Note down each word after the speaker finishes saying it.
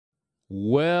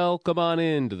Welcome on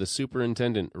in to the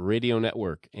Superintendent Radio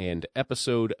Network and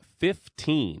episode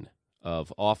 15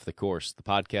 of Off the Course, the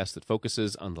podcast that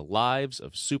focuses on the lives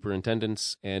of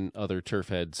superintendents and other turf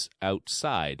heads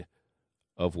outside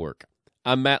of work.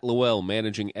 I'm Matt Lowell,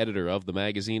 managing editor of the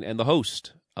magazine and the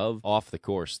host of Off the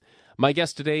Course. My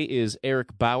guest today is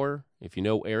Eric Bauer. If you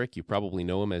know Eric, you probably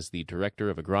know him as the director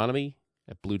of agronomy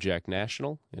at Bluejack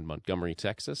National in Montgomery,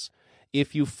 Texas.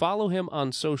 If you follow him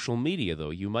on social media,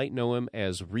 though, you might know him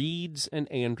as Reed's and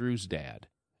Andrew's dad.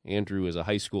 Andrew is a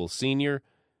high school senior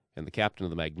and the captain of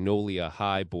the Magnolia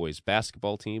High boys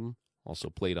basketball team, also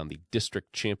played on the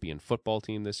district champion football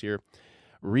team this year.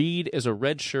 Reed is a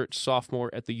redshirt sophomore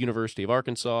at the University of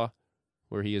Arkansas,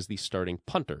 where he is the starting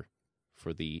punter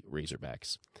for the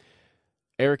Razorbacks.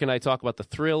 Eric and I talk about the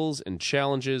thrills and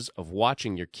challenges of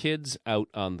watching your kids out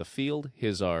on the field.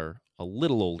 His are a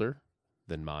little older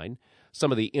than mine. Some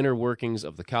of the inner workings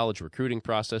of the college recruiting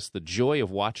process, the joy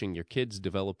of watching your kids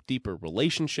develop deeper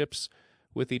relationships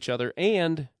with each other,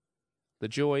 and the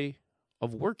joy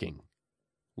of working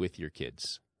with your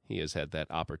kids. He has had that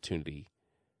opportunity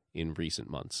in recent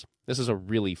months. This is a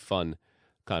really fun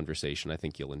conversation. I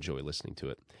think you'll enjoy listening to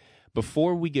it.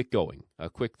 Before we get going, a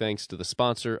quick thanks to the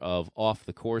sponsor of Off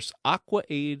the Course,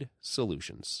 AquaAid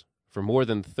Solutions. For more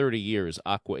than 30 years,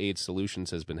 AquaAid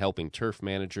Solutions has been helping turf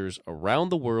managers around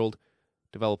the world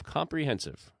develop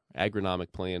comprehensive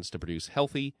agronomic plans to produce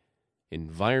healthy,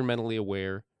 environmentally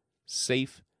aware,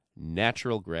 safe,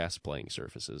 natural grass playing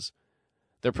surfaces.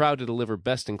 They're proud to deliver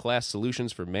best-in-class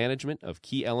solutions for management of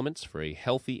key elements for a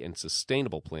healthy and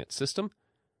sustainable plant system,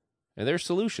 and their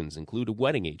solutions include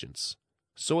wetting agents,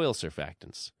 soil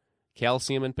surfactants,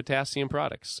 calcium and potassium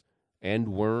products, and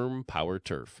worm-powered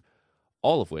turf,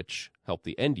 all of which help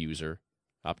the end user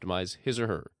optimize his or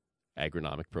her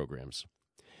agronomic programs.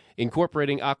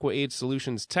 Incorporating AquaAid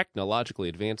Solutions' technologically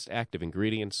advanced active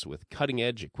ingredients with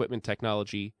cutting-edge equipment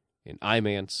technology in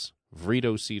IMANTs,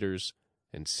 Vrito seeders,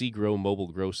 and Seagrow mobile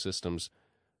grow systems,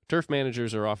 turf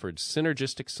managers are offered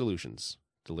synergistic solutions,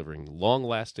 delivering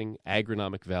long-lasting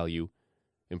agronomic value,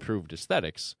 improved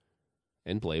aesthetics,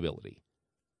 and playability.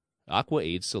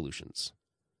 AquaAid Solutions.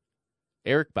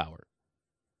 Eric Bauer,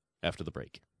 after the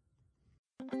break.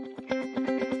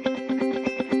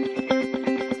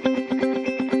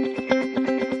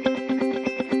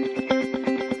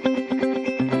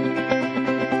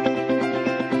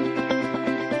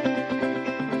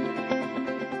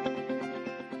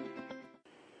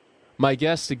 My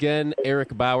guest again,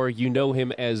 Eric Bauer. You know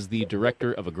him as the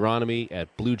director of agronomy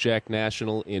at Bluejack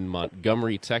National in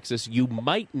Montgomery, Texas. You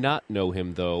might not know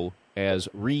him, though, as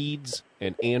Reed's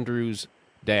and Andrew's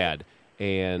dad.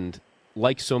 And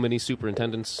like so many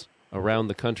superintendents around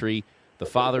the country, the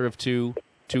father of two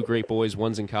great boys,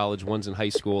 one's in college, one's in high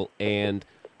school, and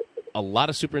a lot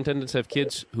of superintendents have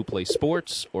kids who play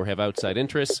sports or have outside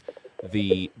interests.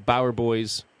 The Bauer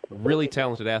boys, really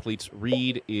talented athletes.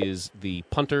 Reed is the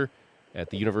punter at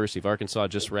the University of Arkansas,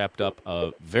 just wrapped up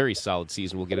a very solid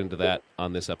season. We'll get into that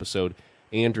on this episode.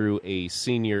 Andrew, a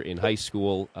senior in high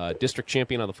school, district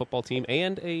champion on the football team,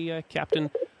 and a captain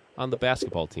on the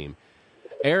basketball team.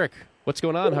 Eric, what's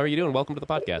going on? How are you doing? Welcome to the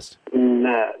podcast.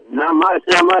 Not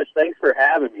much. Thanks for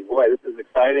having me. Boy, this is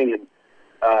exciting and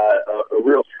a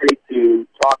real treat to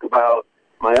talk about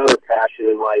my other passion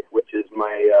in life, which is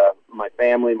my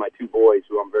family, my two boys,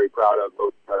 who I'm very proud of,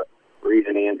 both Reed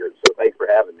and Andrew. So thanks for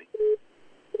having me.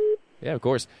 Yeah, of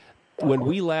course. When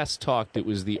we last talked, it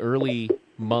was the early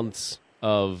months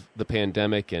of the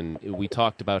pandemic, and we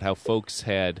talked about how folks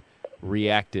had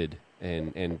reacted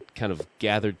and kind of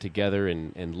gathered together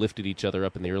and lifted each other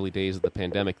up in the early days of the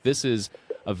pandemic. This is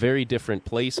a very different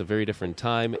place, a very different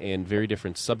time, and very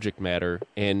different subject matter,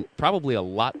 and probably a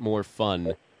lot more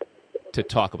fun to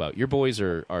talk about. Your boys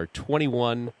are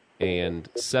 21 and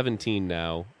 17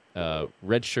 now,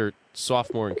 redshirt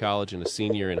sophomore in college and a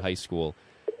senior in high school.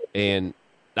 And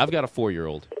I've got a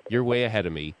 4-year-old. You're way ahead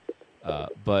of me.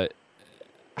 But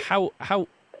how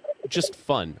just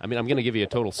fun. I mean, I'm going to give you a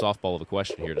total softball of a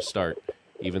question here to start,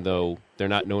 even though they're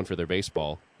not known for their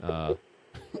baseball,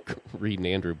 Reed and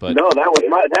Andrew. But no,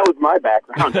 that was my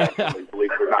background, actually,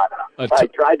 believe it or not. I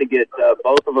tried to get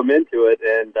both of them into it,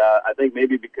 and I think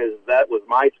maybe because that was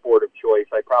my sport of choice,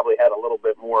 I probably had a little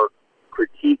bit more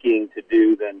critiquing to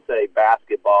do than, say,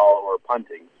 basketball or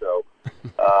punting. So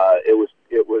it was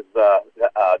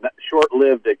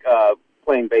short-lived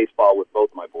playing baseball with both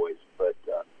my boys.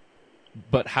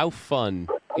 But how fun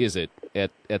is it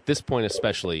at this point,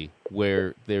 especially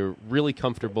where they're really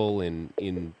comfortable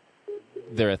in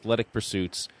their athletic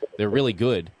pursuits? They're really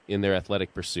good in their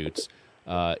athletic pursuits.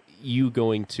 You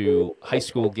going to high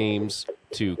school games,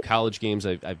 to college games.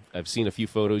 I've seen a few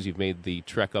photos. You've made the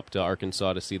trek up to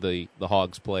Arkansas to see the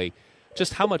Hogs play.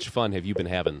 Just how much fun have you been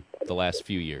having the last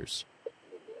few years?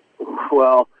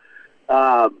 Well,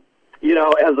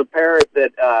 as a parent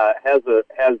that has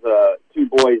two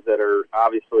boys that are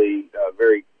obviously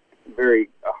very, very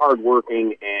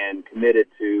hardworking and committed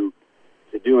to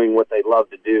doing what they love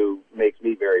to do, makes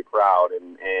me very proud.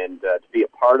 And to be a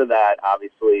part of that,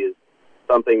 obviously, is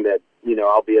something that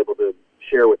I'll be able to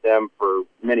share with them for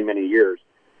many, many years.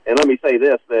 And let me say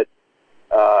this: that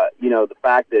the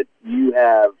fact that you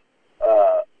have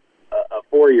a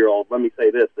 4-year-old, let me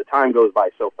say this, the time goes by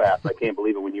so fast. I can't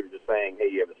believe it when you were just saying, hey,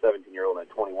 you have a 17-year-old and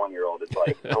a 21-year-old. It's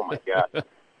like, oh, my God,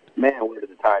 man, where did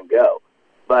the time go?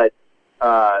 But,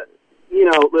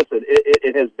 listen,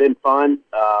 it has been fun.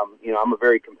 I'm a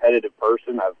very competitive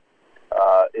person. I've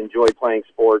enjoyed playing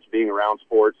sports, being around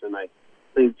sports, and I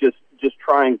think just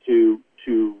trying to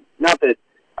not that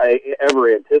I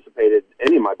ever anticipated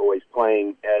any of my boys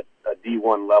playing at a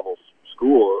D1 level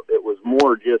school. It was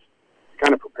more just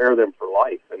kind of prepare them for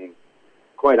life. And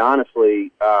quite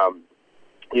honestly,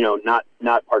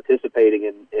 not participating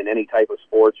in any type of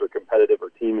sports or competitive or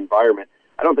team environment,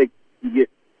 I don't think you get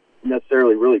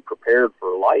necessarily really prepared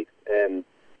for life. And,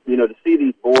 to see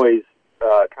these boys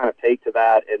kind of take to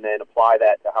that and then apply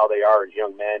that to how they are as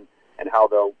young men and how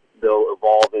they'll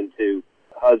evolve into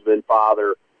husband,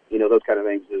 father, those kind of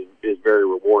things is very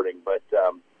rewarding. But,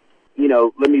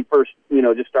 let me first,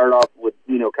 just start off with,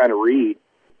 kind of Reed.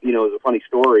 It was a funny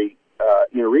story.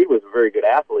 Reed was a very good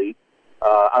athlete.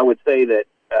 I would say that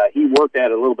he worked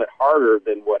at it a little bit harder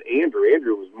than what Andrew.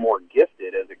 Andrew was more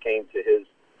gifted as it came to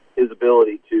his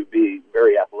ability to be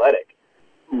very athletic.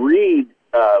 Reed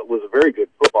was a very good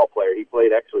football player. He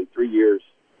played actually 3 years,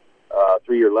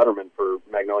 3-year letterman for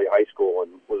Magnolia High School,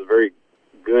 and was a very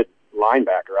good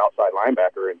linebacker, outside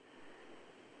linebacker. And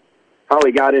how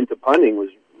he got into punting was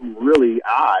really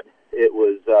odd. It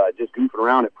was just goofing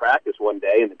around at practice one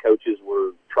day, and the coaches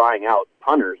were trying out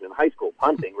punters. In high school,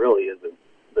 punting really isn't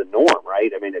the norm,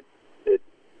 right? I mean,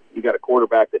 you got a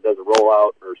quarterback that does a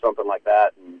rollout or something like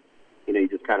that, and you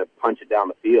just kind of punch it down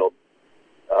the field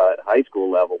at high school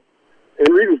level. And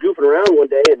Reed was goofing around one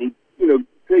day, and he,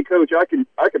 hey coach, I can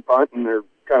punt, and they're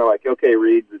kind of like, okay,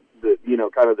 Reed, the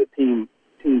kind of the team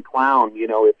clown,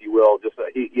 if you will, just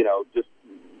he, just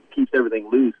keeps everything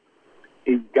loose.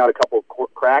 He got a couple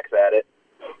of cracks at it,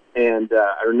 and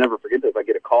I'll never forget this. I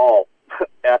get a call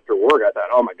after work. I thought,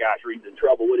 oh my gosh, Reed's in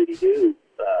trouble. What did he do?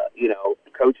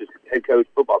 Head coach,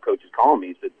 football coach is calling me.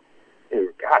 He said,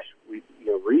 gosh,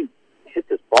 Reed hit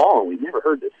this ball, and we've never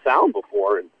heard this sound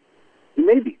before, and he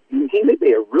may be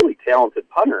a really talented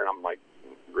punter. And I'm like,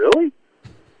 really?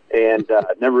 And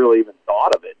never really even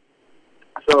thought of it.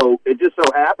 So it just so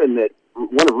happened that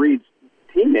one of Reed's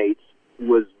teammates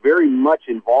was very much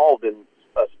involved in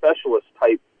a specialist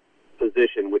type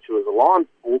position, which was the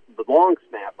long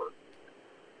snapper.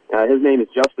 His name is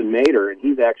Justin Mader, and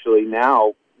he's actually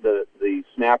now the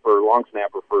long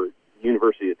snapper for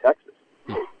University of Texas.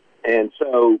 And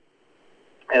so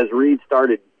as Reed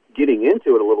started getting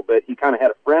into it a little bit, he kind of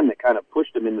had a friend that kind of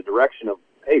pushed him in the direction of,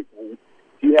 hey, if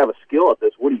you have a skill at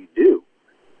this, what do you do?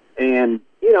 And,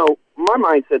 my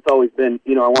mindset's always been,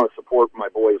 I want to support my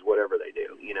boys, whatever they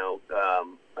do.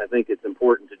 I think it's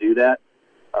important to do that.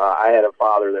 I had a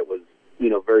father that was,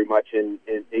 very much in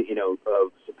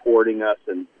of supporting us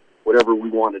and whatever we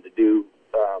wanted to do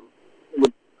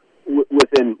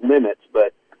within limits,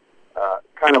 but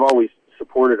kind of always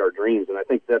supported our dreams. And I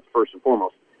think that's first and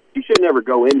foremost. You should never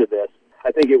go into this.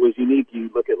 I think it was unique. You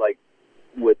look at, like,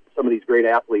 with some of these great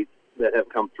athletes that have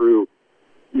come through,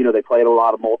 they played a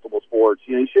lot of multiple sports.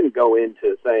 You shouldn't go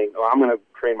into saying, oh, I'm going to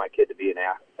train my kid to be an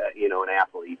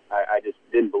athlete. I just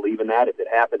didn't believe in that. If it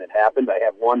happened, it happened. I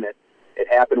have one that it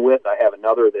happened with. I have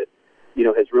another that,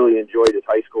 has really enjoyed his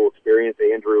high school experience.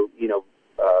 Andrew, in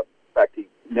fact, he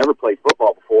never played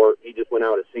football before. He just went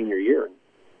out his senior year and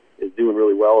is doing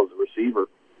really well as a receiver.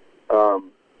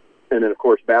 And then, of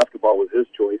course, basketball was his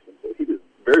choice. And so he was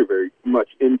very, very much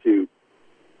into,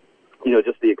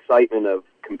 just the excitement of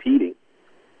competing.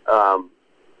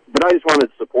 But I just wanted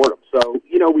to support him. So,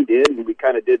 we did, and we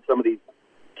kind of did some of these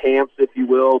camps, if you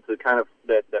will, to kind of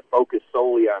that focus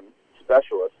solely on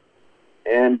specialists.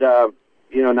 And,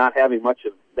 not having much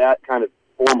of that kind of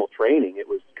formal training, it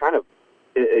was kind of,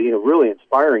 really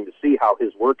inspiring to see how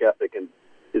his work ethic and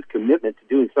his commitment to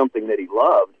doing something that he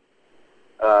loved,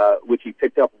 which he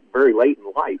picked up very late in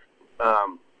life.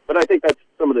 But I think that's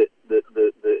some of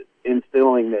the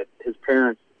instilling that as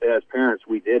parents,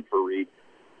 we did for Reed.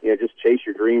 Just chase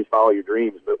your dreams, follow your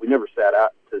dreams. But we never sat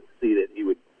out to see that he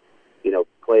would,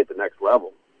 play at the next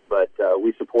level. But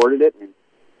we supported it, and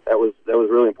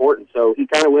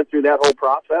kind of went through that whole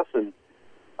process, and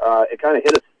it kind of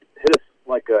hit us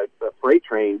like a freight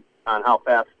train on how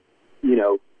fast,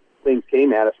 things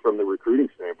came at us from the recruiting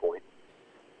standpoint.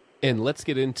 And let's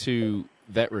get into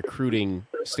that recruiting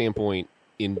standpoint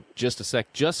in just a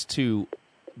sec, just to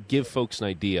give folks an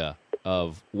idea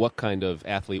of what kind of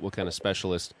athlete, what kind of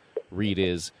specialist Reed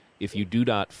is. If you do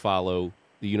not follow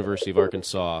the University of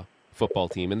Arkansas football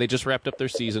team, and they just wrapped up their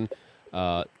season,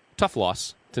 tough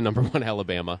loss to number 1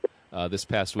 Alabama this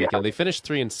past weekend. They finished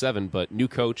 3-7, but new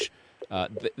coach.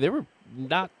 There were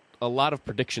not a lot of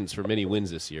predictions for many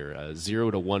wins this year.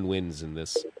 0-1 wins in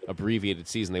this abbreviated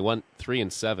season. They won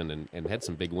 3-7 and had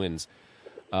some big wins.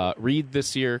 Reed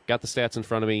this year, got the stats in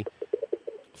front of me,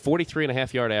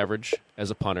 43.5-yard average as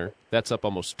a punter. That's up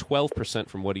almost 12%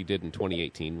 from what he did in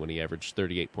 2018 when he averaged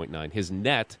 38.9. His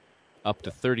net up to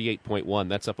 38.1.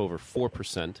 That's up over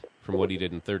 4% from what he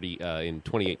did in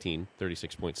 2018,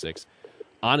 36.6.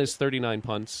 On his 39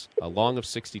 punts, a long of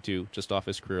 62, just off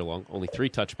his career long, only 3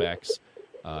 touchbacks.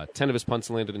 10 of his punts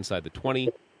landed inside the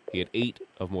 20. He had 8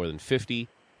 of more than 50.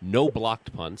 No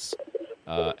blocked punts.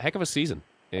 Heck of a season.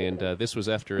 And this was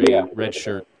after a red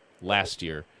shirt last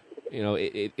year.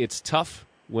 It's tough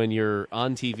when you're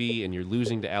on TV and you're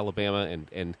losing to Alabama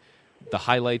and the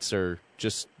highlights are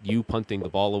just you punting the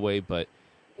ball away. But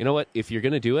you know what? If you're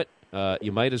going to do it,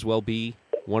 you might as well be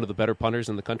one of the better punters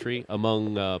in the country.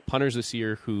 Among punters this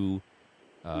year who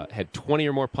had 20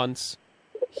 or more punts,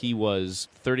 he was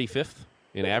 35th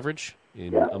in average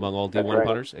among all D1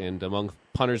 punters. And among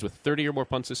punters with 30 or more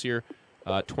punts this year,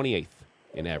 28th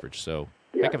in average. So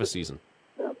heck of a season.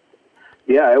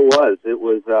 Yeah, it was. It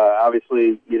was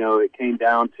obviously, it came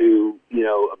down to,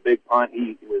 a big punt.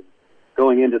 He was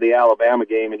going into the Alabama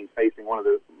game, and he's facing one of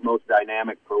the most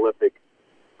dynamic, prolific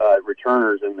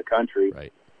returners in the country.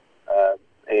 Right.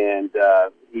 And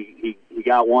he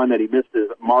got one that he missed his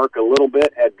mark a little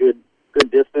bit, had good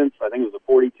distance. I think it was a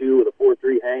 42 with a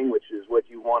 4.3 hang, which is what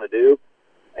you want to do.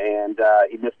 And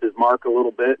he missed his mark a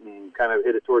little bit and kind of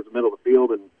hit it towards the middle of the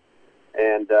field.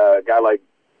 And a guy like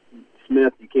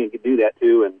Smith, you can't do that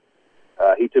to, and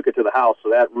he took it to the house. So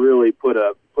that really put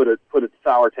a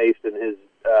sour taste in his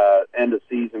end of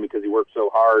season because he worked so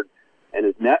hard, and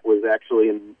his net was actually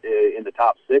in the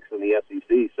top 6 in the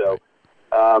SEC. So,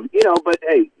 but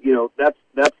hey, that's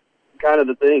kind of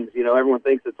the things. Everyone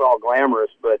thinks it's all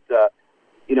glamorous, but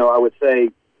I would say,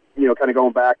 kind of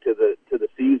going back to the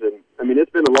season. I mean,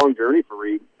 it's been a long journey for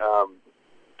Reed.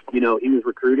 He was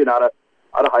recruited out of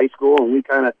high school, and we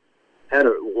kind of had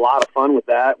a lot of fun with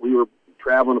that. We were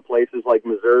traveling to places like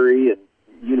Missouri and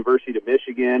University of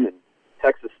Michigan and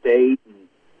Texas State and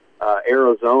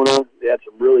Arizona. They had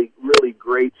some really, really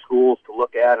great schools to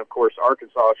look at. And of course,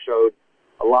 Arkansas showed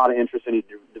a lot of interest, and he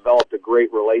developed a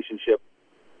great relationship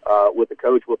with the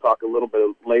coach. We'll talk a little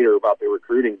bit later about the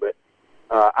recruiting, but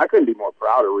I couldn't be more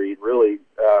proud of Reed, really.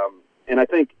 And I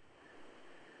think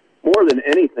more than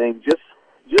anything, just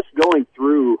going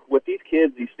through what these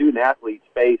kids, these student athletes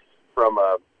face from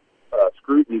a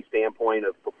scrutiny standpoint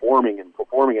of performing at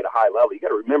a high level. You got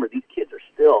to remember, these kids are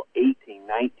still 18,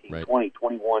 19, right. 20,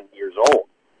 21 years old.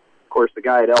 Of course, the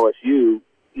guy at LSU,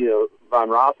 Von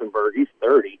Rossenberg, he's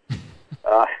 30.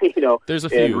 There's a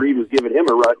few. And Reed was giving him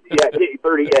a run.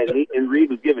 30. And Reed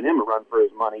was giving him a run for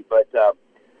his money. But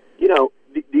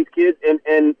these kids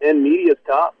and media's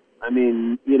tough. I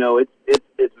mean,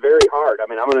 it's very hard. I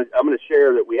mean, I'm gonna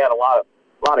share that we had a lot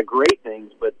of great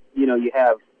things, but you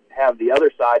have the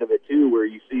other side of it too, where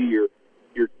you see your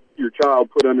child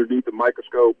put underneath the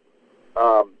microscope,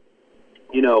 and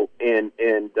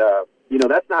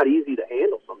that's not easy to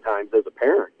handle sometimes as a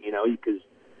parent, because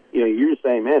you're just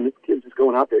saying, man, this kid's just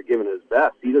going out there giving it his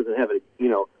best. He doesn't have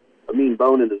a mean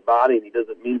bone in his body, and he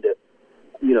doesn't mean to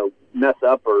mess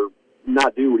up or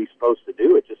not do what he's supposed to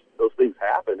do. It just, those things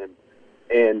happen,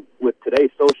 and with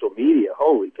today's social media,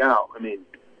 holy cow! I mean,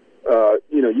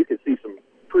 you can see some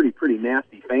pretty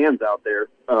nasty fans out there.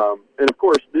 And of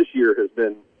course, this year has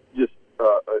been just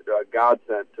a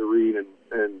godsend to Reed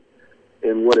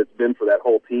and what it's been for that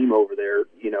whole team over there,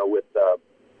 with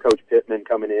Coach Pittman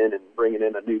coming in and bringing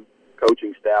in a new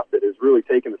coaching staff that has really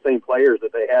taken the same players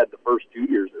that they had the first 2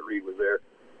 years that Reed was there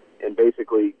and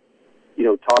basically,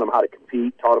 taught them how to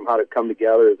compete, taught them how to come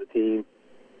together as a team.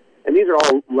 And these are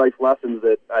all life lessons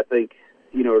that I think,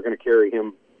 are going to carry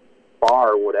him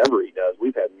far, whatever he does.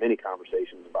 We've had many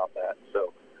conversations about that.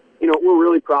 So, we're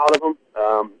really proud of him.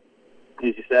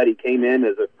 As you said, he came in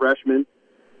as a freshman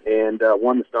and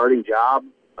won the starting job.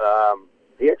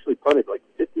 He actually punted like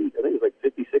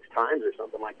 56 times or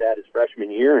something like that his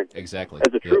freshman year. And as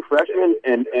a true freshman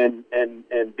and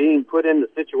being put in the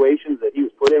situations that he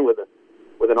was put in with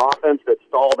with an offense that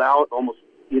stalled out almost,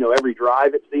 every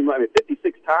drive. It seemed like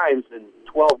 56 times in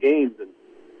 12 games, and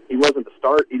he wasn't the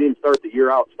start. He didn't start the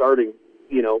year out starting,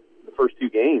 the first 2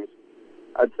 games.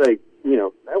 I'd say,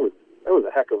 that was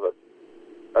a heck of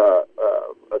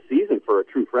a season for a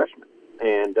true freshman,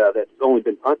 and that's only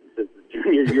been punting since his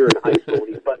junior year in high school.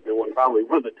 He's punting in one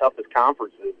of the toughest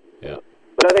conferences. Yeah.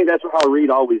 But I think that's how Reed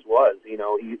always was. He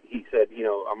said,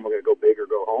 I'm going to go big or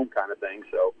go home kind of thing.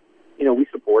 So, we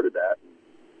supported that,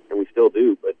 and we still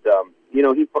do. But,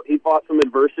 he fought some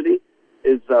adversity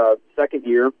his second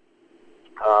year.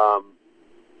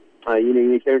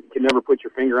 You can never put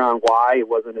your finger on why. It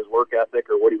wasn't his work ethic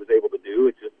or what he was able to do.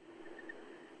 It's just,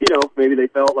 maybe they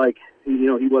felt like,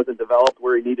 he wasn't developed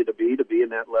where he needed to be in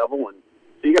that level. And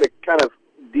so you got to kind of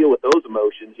deal with those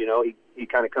emotions. He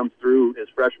kind of comes through his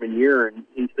freshman year, and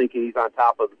he's thinking he's on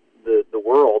top of the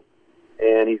world,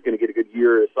 and he's going to get a good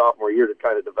year his sophomore year to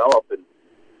kind of develop.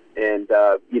 And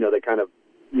they kind of,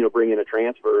 bring in a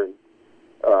transfer and,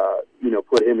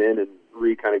 put him in, and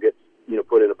Reed kind of gets,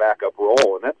 put in a backup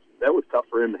role. And that was tough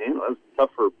for him to handle. That was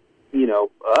tough for,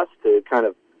 us to kind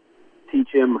of teach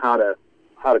him how to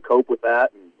cope with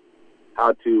that and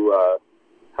how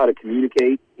to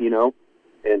communicate,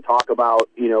 and talk about,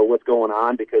 what's going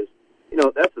on, because,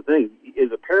 that's the thing.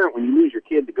 As a parent, when you lose your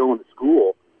kid to go into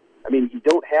school, you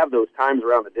don't have those times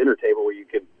around the dinner table where you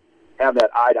can have that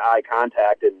eye-to-eye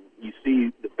contact and you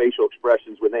see the facial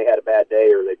expressions when they had a bad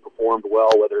day or they performed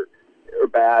well, whether or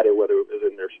bad, or whether it was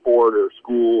in their sport or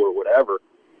school or whatever,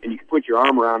 and you can put your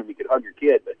arm around them, you can hug your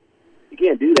kid, but you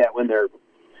can't do that when they're,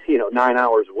 9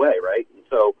 hours away, right? And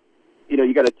so,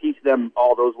 you got to teach them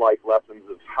all those life lessons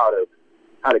of how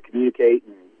to communicate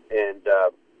and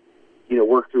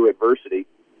work through adversity.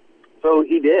 So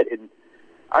he did, and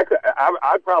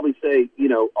I'd probably say,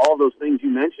 all those things you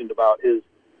mentioned about his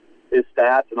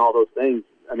stats and all those things.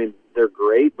 They're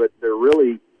great, but they're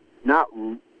really not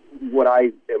what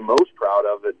I am most proud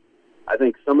of. And I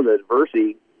think some of the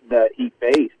adversity that he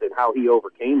faced and how he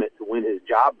overcame it to win his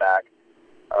job back.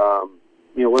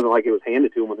 It wasn't like it was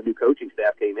handed to him when the new coaching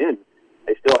staff came in.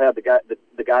 They still had the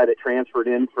guy that transferred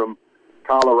in from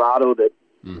Colorado that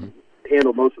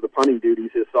handled most of the punting duties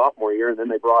his sophomore year, and then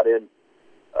they brought in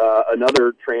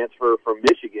another transfer from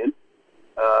Michigan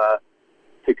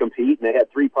to compete, and they had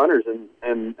 3 punters,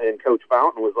 and Coach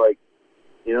Fountain was like,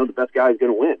 the best guy is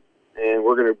going to win, and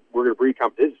we're gonna breed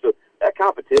competition. So that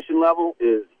competition level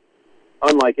is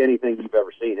unlike anything you've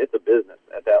ever seen. It's a business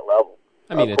at that level.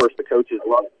 Of course, the coaches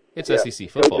love it. It's SEC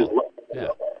football. Yeah.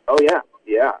 Oh yeah.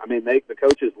 The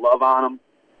coaches love on them,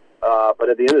 but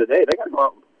at the end of the day, they got to go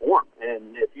out and perform.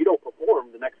 And if you don't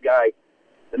perform, the next guy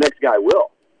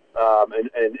will,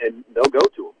 and they'll go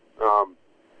to him.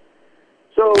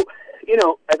 So,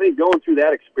 I think going through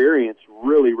that experience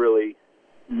really, really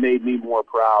made me more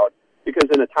proud, because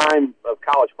in a time of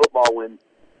college football when,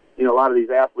 a lot of these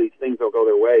athletes, things don't go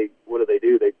their way, what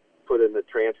do? They put in the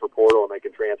transfer portal and they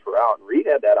can transfer out. And Reed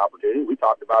had that opportunity. We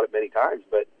talked about it many times,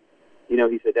 but,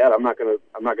 he said, Dad, I'm not going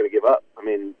to give up.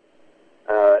 And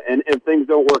things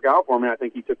don't work out for him, and I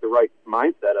think he took the right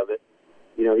mindset of it.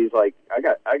 He's like,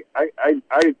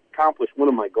 I accomplished one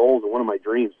of my goals and one of my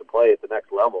dreams to play at the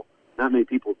next level. Not many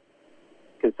people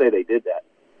can say they did that.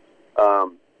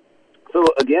 So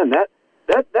again,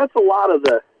 that's a lot of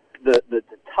the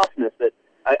toughness that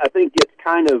I think gets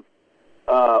kind of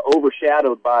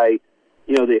overshadowed by,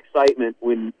 the excitement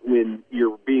when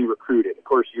you're being recruited. Of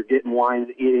course, you're getting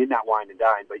not wine and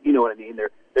dine, but you know what I mean.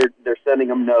 They're sending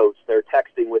them notes, they're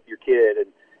texting with your kid,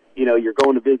 and you're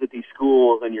going to visit these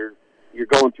schools, and you're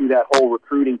going through that whole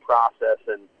recruiting process.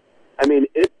 And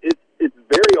it's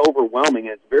very overwhelming,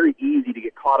 and it's very easy to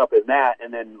get caught up in that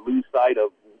and then lose sight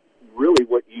of really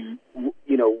what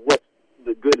what's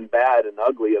the good and bad and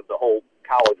ugly of the whole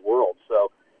college world.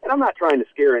 So, and I'm not trying to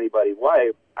scare anybody.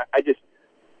 Why?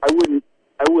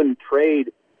 I wouldn't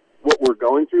trade what we're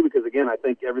going through, because again, I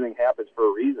think everything happens for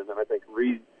a reason, and I think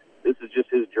Reed, this is just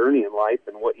his journey in life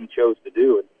and what he chose to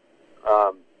do.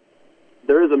 And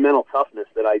there is a mental toughness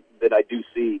that I do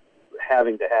see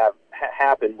having to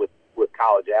happen with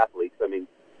college athletes. To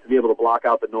be able to block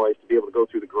out the noise, to be able to go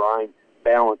through the grind,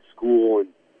 balance school and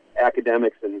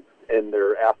academics and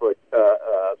their athletic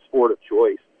sport of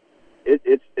choice. It's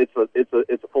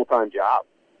a full-time job.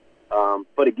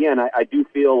 But again, I do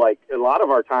feel like a lot of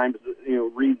our times,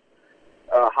 Reed's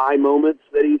high moments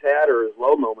that he's had or his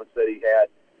low moments that he had.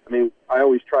 I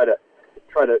always try to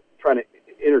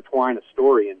intertwine a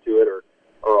story into it, or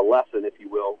a lesson, if you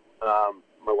will.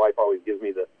 My wife always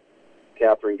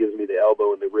Catherine gives me the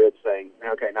elbow in the rib, saying,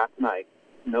 "Okay, not tonight.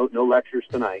 No lectures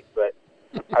tonight." But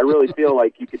I really feel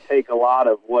like you could take a lot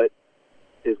of what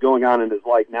is going going on in his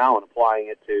life now and applying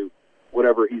it to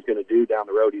whatever he's going to do down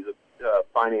the road. He's a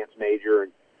finance major,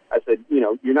 and I said, you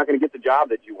know, you're not going to get the job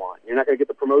that you want. You're not going to get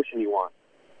the promotion you want.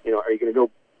 You know, are you going to go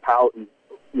pout and,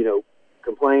 you know,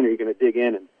 complain, or are you going to dig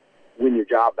in and win your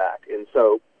job back? And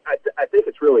so I think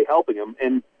it's really helping him,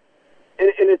 and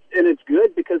it's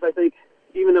good, because I think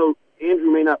even though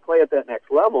Andrew may not play at that next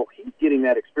level, he's getting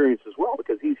that experience as well,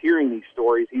 because he's hearing these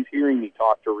stories, he's hearing me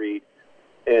talk to Reed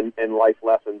and life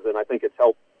lessons, and I think it's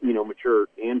helped, you know, mature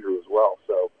Andrew as well.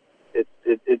 So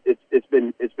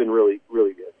it's been really,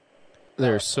 really good.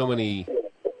 There are so many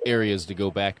areas to go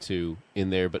back to in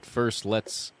there, but first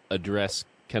let's address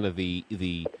kind of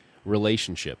the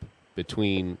relationship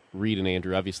between Reed and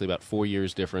Andrew. Obviously about 4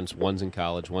 years difference. One's in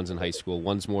college, one's in high school.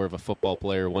 One's more of a football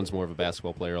player, one's more of a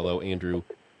basketball player, although Andrew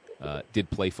did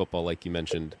play football, like you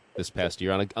mentioned, this past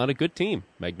year on a good team.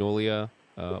 Magnolia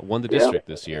won the district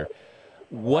this year.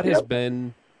 What has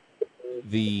been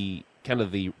the kind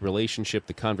of the relationship,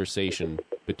 the conversation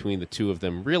between the two of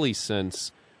them really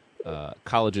since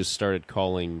colleges started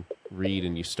calling Reed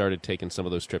and you started taking some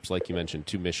of those trips, like you mentioned,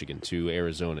 to Michigan, to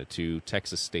Arizona, to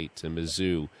Texas State, to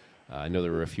Mizzou? I know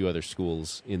there were a few other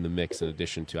schools in the mix in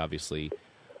addition to, obviously,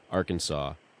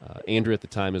 Arkansas. Andrew at the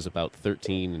time is about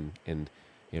 13 and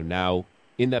you know, now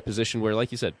in that position where,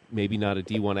 like you said, maybe not a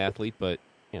D1 athlete, but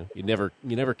you know, you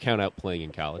never count out playing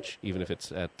in college, even if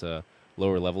it's at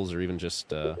lower levels or even just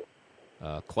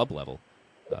club level.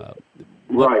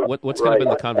 What's kind of been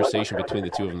the conversation between the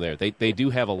two of them there? They do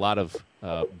have a lot of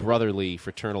brotherly,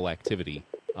 fraternal activity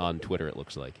on Twitter, it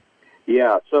looks like.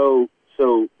 Yeah, so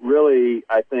really,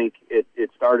 I think it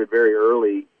started very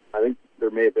early. I think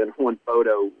there may have been one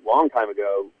photo a long time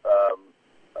ago.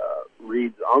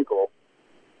 Reed's uncle,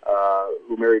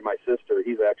 who married my sister,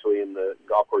 he's actually in the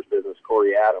golf course business,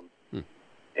 Corey Adams,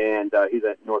 and he's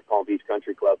at North Palm Beach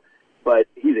Country Club. But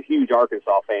he's a huge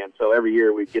Arkansas fan, so every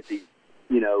year we'd get these,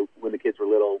 you know, when the kids were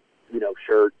little, you know,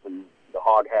 shirts and the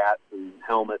hog hats and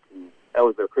helmets, and that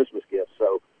was their Christmas gift.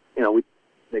 So, you know,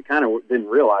 they kind of didn't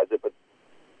realize it, but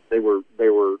they were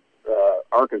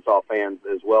Arkansas fans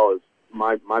as well as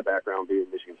my background being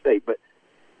Michigan State. But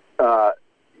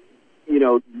you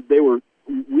know,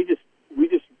 we just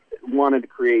wanted to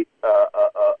create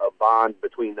a bond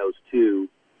between those two,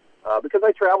 because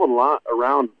I traveled a lot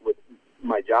around with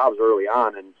my jobs early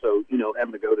on, and so, you know,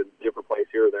 having to go to a different place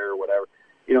here or there or whatever,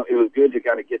 you know, it was good to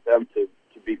kind of get them to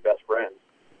be best friends.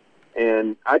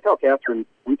 And I tell Catherine,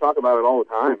 we talk about it all the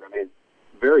time. I mean,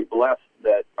 very blessed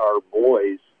that our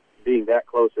boys, being that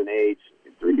close in age,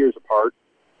 3 years apart,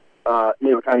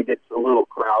 you know, kind of gets a little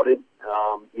crowded.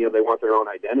 You know, they want their own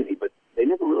identity, but they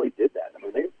never really did that. I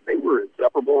mean, they were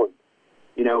inseparable. And,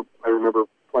 you know, I remember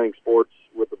playing sports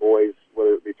with the boys,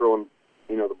 whether it be throwing,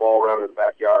 you know, the ball around in the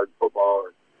backyard, football,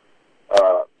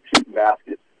 or shooting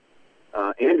baskets.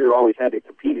 Andrew always had to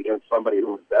compete against somebody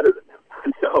who was better than him.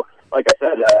 And so, like I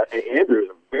said, Andrew is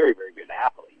a very, very good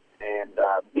athlete. And,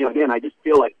 you know, again, I just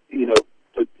feel like, you know,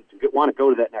 to want to go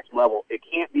to that next level, it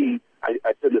can't be,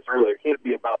 I said this earlier, it can't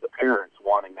be about the parents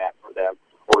wanting that for them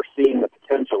or seeing the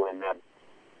potential in them.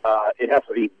 It has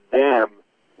to be them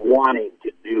wanting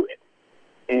to do it.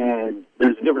 And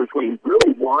there's a difference between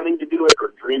really wanting to do it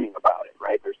or dreaming about it,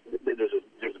 right? There's a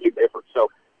big difference. So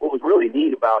what was really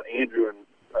neat about Andrew and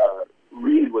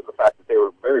Reed was the fact that they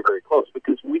were very, very close,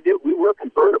 because we were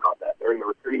concerned about that during the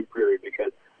recruiting period,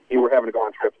 because we were having to go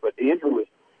on trips. But Andrew was,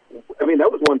 I mean,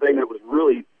 that was one thing that was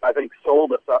really, I think,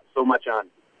 sold us up so much on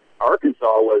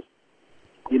Arkansas was,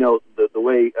 you know, the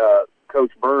way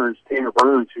Coach Burns, Tanner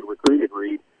Burns, who recruited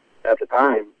Reed at the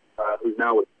time, who's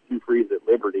now with Hugh Freeze at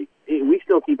Liberty, we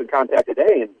still keep in contact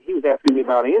today, and he was asking me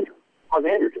about Andrew. How's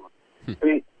Andrew doing? I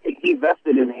mean, he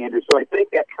invested in Andrew, so I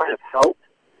think that kind of helped.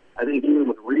 I think even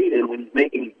with Reed, and when he's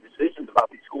making decisions about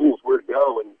these schools, where to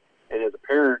go, and as a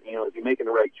parent, you know, is he making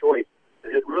the right choice?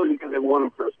 Is it really because they want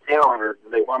him for his talent, or do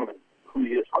they want him who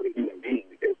he is as a human being?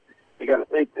 Because you got to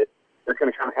think that they're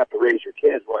going to kind of have to raise your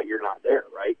kids while you're not there,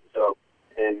 right? So,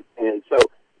 and so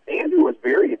Andrew was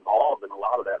very involved in a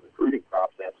lot of that recruiting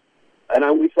process,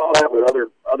 and we saw that with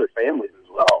other families as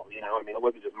well. You know, I mean, it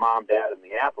wasn't just mom, dad, and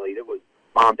the athlete; it was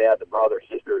mom, dad, the brother,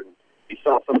 sister, and you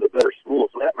saw some of the better schools.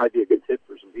 So that might be a good tip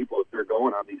for some people if they're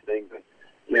going on these things. And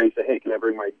you know, you say, hey, can I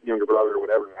bring my younger brother or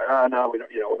whatever? And no, we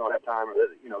don't. You know, we don't have time, or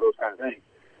you know, those kind of things.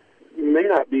 It may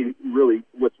not be really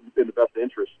what's in the best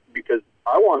interest, because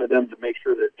I wanted them to make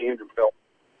sure that Andrew felt,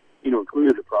 you know,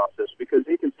 included in the process, because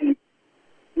he can see,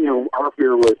 you know, our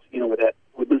fear was, you know,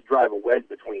 with this drive a wedge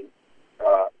between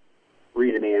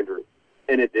Reed and Andrew,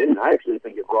 and it didn't. I actually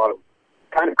think it brought them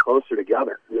kind of closer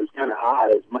together. It was kind of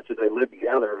odd, as much as they lived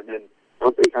together, and then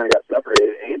once they kind of got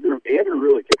separated, Andrew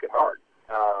really took it hard.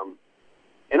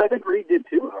 And I think Reed did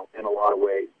too in a lot of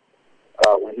ways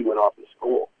when he went off to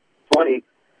school. Funny,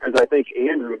 because I think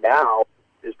Andrew now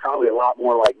is probably a lot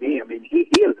more like me. I mean, he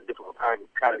has a difficult time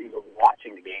kind of even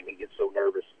watching the game. He gets so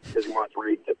nervous because he wants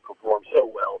Reed to perform so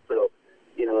well. So,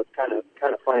 it's kind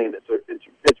of funny.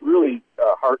 It's really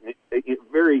heartening. It's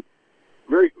very,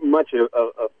 very much a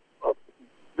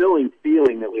filling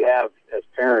feeling that we have as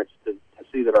parents to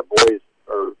see that our boys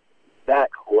are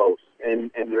that close,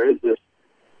 and there is this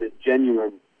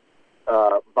genuine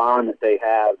bond that they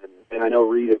have, and I know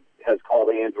Reed has called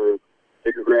Andrew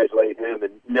to congratulate him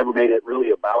and never made it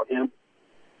really about him,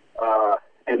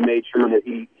 and made sure that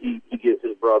he gives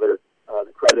his brother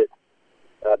the credit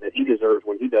that he deserves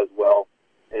when he does well,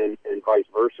 and vice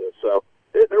versa. So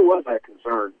there was that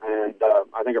concern, and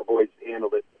I think our boys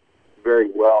handled it very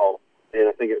well, and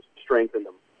I think it's strengthened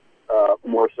them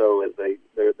more so as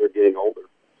they're getting older.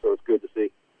 So it's good to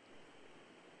see.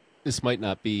 This might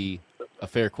not be a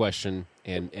fair question,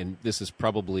 and this is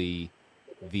probably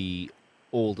the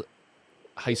old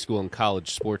high school and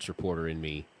college sports reporter in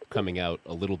me coming out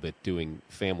a little bit doing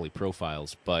family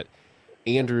profiles, but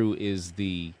Andrew is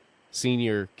the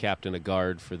senior captain of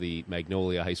guard for the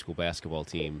Magnolia High School basketball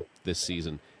team this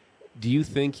season. Do you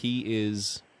think he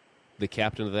is the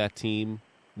captain of that team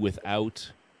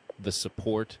without the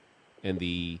support and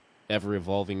the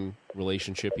ever-evolving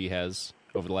relationship he has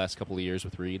over the last couple of years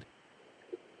with Reed?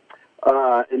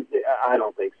 I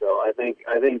don't think so. I think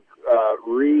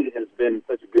Reed has been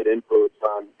such a good influence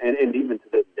on, and even to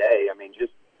this day, I mean,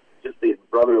 just the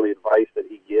brotherly advice that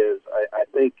he gives. I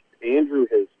think Andrew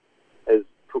has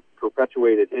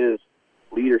perpetuated his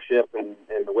leadership and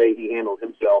the way he handled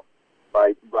himself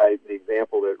by the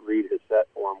example that Reed has set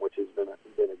for him, which has been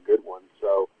a good one.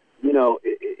 So,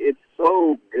 it's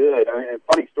so good. I mean,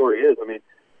 a funny story is, I mean,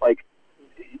 like,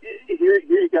 here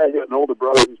you guys have an older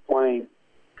brother who's playing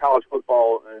college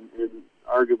football in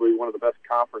arguably one of the best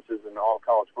conferences in all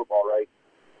college football, right?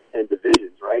 And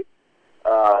divisions, right?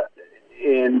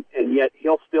 And yet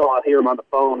he'll still, I'll hear him on the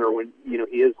phone, or when,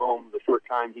 he is home, the short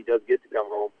time he does get to come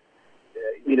home,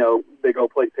 they go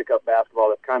play pickup basketball.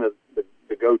 That's kind of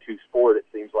the go-to sport, it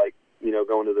seems like,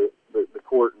 going to the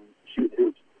court and shooting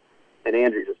hoops. And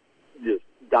Andrew just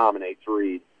dominates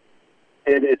Reed.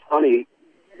 And it's funny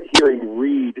hearing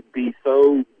Reed be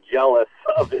so jealous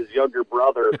of his younger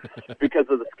brother because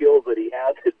of the skills that he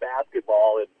has in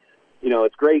basketball. And,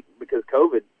 it's great because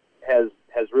COVID has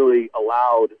really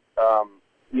allowed,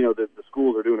 the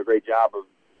schools are doing a great job of,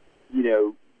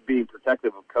 being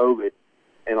protective of COVID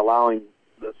and allowing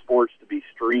the sports to be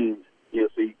streamed, so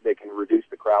they can reduce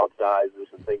the crowd sizes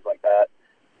and things like that.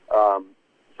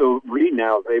 So Reed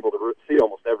now is able to see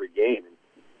almost every game.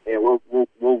 And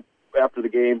we'll after the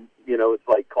game, it's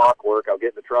like clockwork. I'll get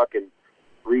in the truck and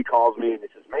Reed calls me and he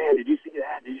says, "Man, did you see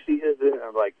that? Did you see this?" And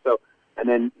I'm like, so, and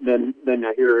then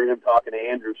I hear him talking to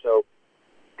Andrew. So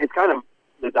it's kind of,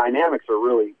 the dynamics are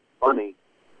really funny.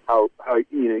 How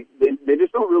they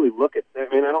just don't really look at. I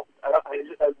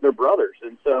mean, they're brothers,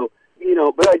 and so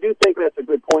But I do think that's a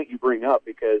good point you bring up,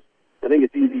 because I think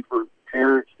it's easy for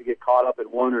parents to get caught up in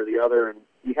one or the other, and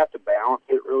you have to balance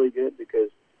it really good, because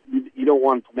you don't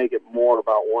want to make it more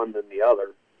about one than the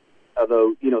other.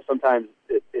 Although, sometimes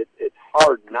it's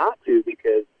hard not to,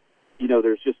 because,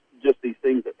 there's just these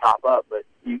things that pop up, but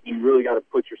you really got to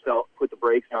put the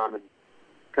brakes on and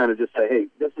kind of just say, hey,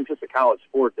 this is just a college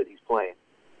sport that he's playing,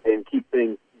 and keep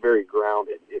things very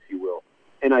grounded, if you will.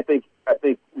 And I think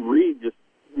Reed just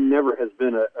never has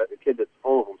been a kid that's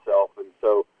full of himself, and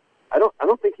so I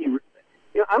don't think he,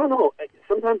 I don't know.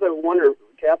 Sometimes I wonder,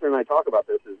 Catherine and I talk about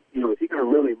this, is he going to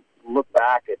really look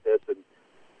back at this and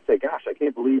say, gosh, I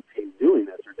can't believe he's doing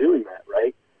this or doing that,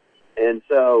 right? And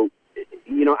so,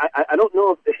 I don't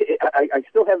know if I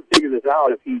still haven't figured this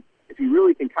out, if he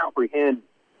really can comprehend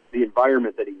the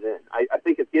environment that he's in. I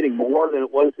think it's getting more than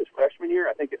it was his freshman year.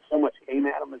 I think so much came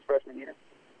at him his freshman year,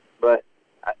 but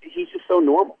he's just so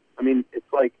normal. I mean, it's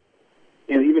like,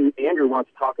 even Andrew wants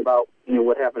to talk about,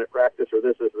 what happened at practice or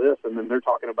this, and then they're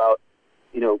talking about,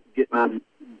 getting on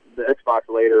the Xbox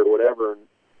later or whatever and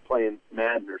playing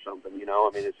Madden or something, I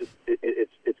mean, it's just,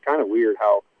 it's kind of weird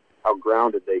how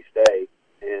grounded they stay,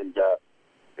 and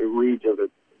Reed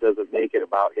doesn't make it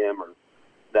about him or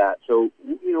that. So,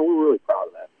 we're really proud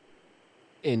of that.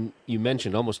 And you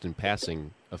mentioned almost in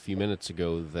passing a few minutes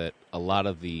ago that a lot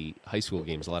of the high school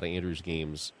games, a lot of Andrew's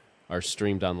games, are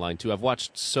streamed online too. I've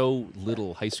watched so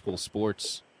little high school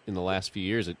sports in the last few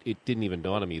years, it didn't even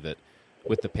dawn on me that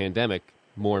with the pandemic,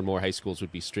 more and more high schools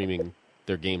would be streaming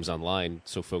their games online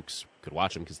so folks could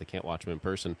watch them because they can't watch them in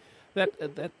person. That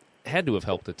had to have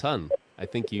helped a ton. I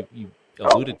think you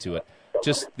alluded to it.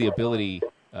 just the ability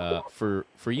for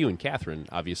you and Catherine,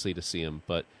 obviously, to see him,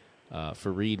 but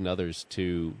for Reed and others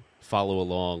to follow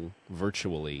along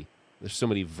virtually. There's so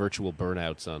many virtual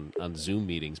burnouts on Zoom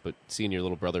meetings, but seeing your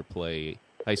little brother play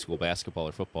high school basketball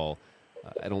or football,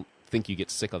 I don't think you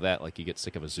get sick of that like you get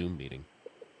sick of a Zoom meeting.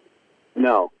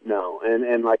 No,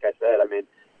 and like I said, I mean,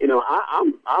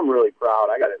 I'm really proud.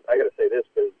 I gotta say this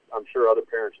because I'm sure other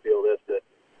parents feel this, that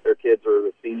their kids are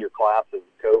the senior class of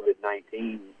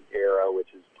COVID-19 era,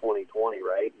 which is 2020,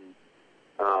 right? And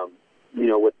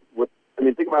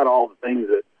think about all the things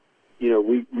that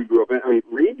we grew up in. I mean,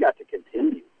 Reed got to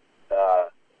continue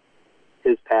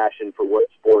his passion for what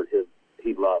sport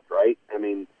he loved, right? I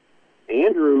mean,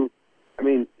 Andrew,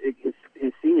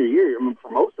 his senior year,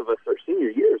 for most of us, our senior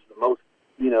year is the most,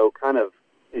 kind of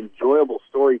enjoyable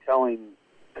storytelling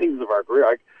things of our career.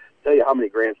 I can tell you how many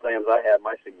Grand Slams I had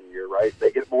my senior year, right?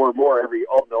 They get more and more the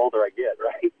older I get,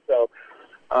 right? So,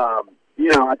 I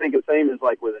think the same is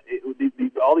like with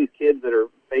all these kids that are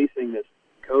facing this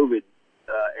COVID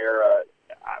era.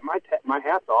 My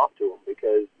hat's off to them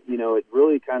because, it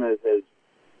really kind of has,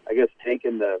 I guess,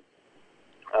 taken the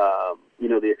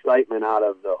excitement out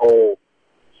of the whole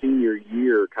senior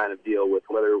year kind of deal with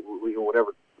whatever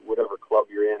club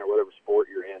you're in or whatever sport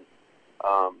you're in.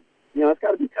 It's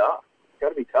got to be tough. It's got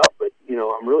to be tough, but,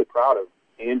 I'm really proud of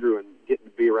Andrew and getting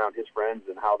to be around his friends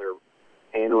and how they're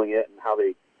handling it and how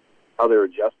they're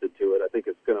adjusted to it. I think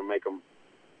it's going to make them,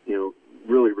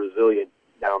 really resilient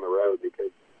down the road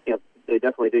because, they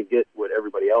definitely didn't get what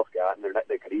everybody else got, and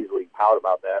they could easily pout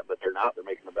about that, but they're not. They're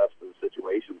making the best of the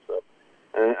situation. So,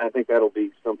 and I think that'll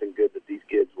be something good that these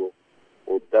kids will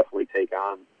definitely take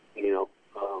on,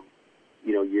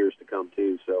 years to come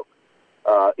too. So,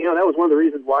 that was one of the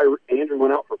reasons why Andrew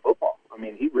went out for football.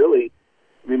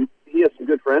 He has some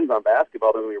good friends on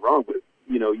basketball, don't get me wrong, but,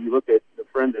 you look at the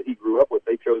friends that he grew up with,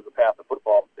 they chose the path of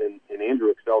football, and Andrew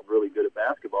excelled really good at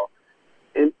basketball.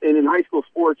 And in high school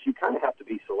sports, you kind of have to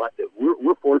be selective.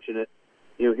 We're fortunate,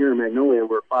 here in Magnolia,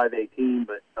 we're a 5A team,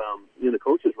 but, the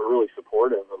coaches were really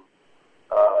supportive of,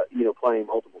 playing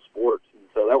multiple sports. And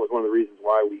so that was one of the reasons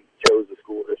why we chose the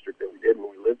school district that we did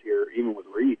when we lived here, even with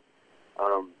Reed.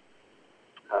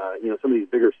 Some of these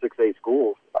bigger 6A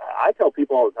schools, I tell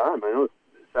people all the time, I know it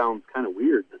sounds kind of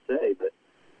weird to say, but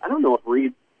I don't know if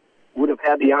Reed would have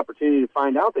had the opportunity to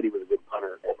find out that he was a good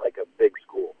punter at like a big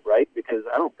school, right? Because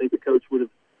I don't think the coach would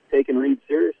have taken Reed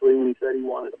seriously when he said he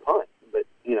wanted to punt. But,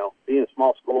 being a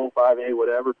small school, 5A,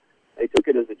 whatever, they took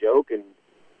it as a joke and,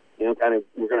 kind of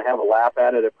we're going to have a laugh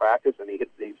at it at practice, and he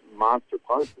hits these monster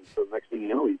punts. And so the next thing you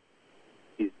know, he's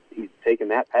taken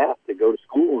that path to go to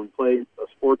school and play a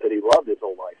sport that he loved his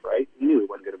whole life, right? He knew he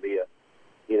wasn't going to be a,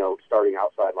 starting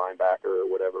outside linebacker or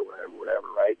whatever,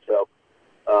 right? So,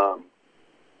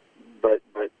 but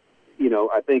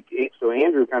I think so.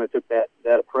 Andrew kind of took that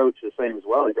approach the same as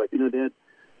well. He's like, Dad,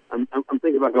 I'm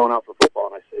thinking about going out for football,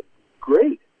 and I said,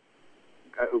 great,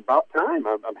 about time.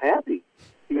 I'm happy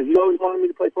because you always wanted me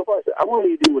to play football. I said, I want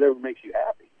you to do whatever makes you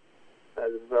happy.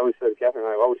 As I always said to Catherine,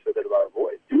 and I always said that about our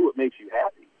boys: do what makes you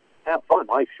happy. Have fun.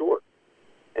 Life's short.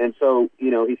 And so,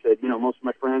 he said, most of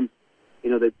my friends,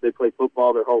 they played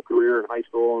football their whole career in high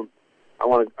school, and I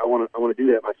want to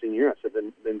do that my senior year. I said,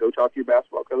 then go talk to your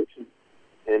basketball coach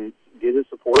and get his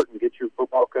support and get your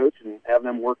football coach and have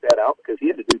them work that out because he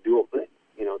had to do dual things,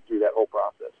 through that whole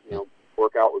process.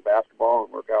 Work out with basketball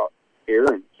and work out here,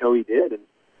 and so he did, and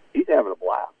he's having a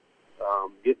blast,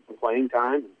 getting some playing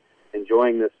time and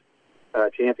enjoying this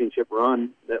championship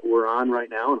run that we're on right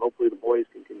now, and hopefully the boys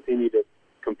can continue to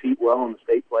compete well in the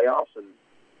state playoffs and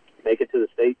make it to the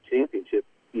state championship,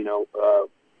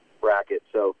 bracket.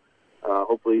 So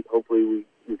hopefully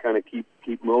we kind of keep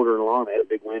motoring along. They had a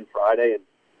big win Friday and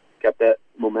kept that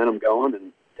momentum going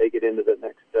and take it into the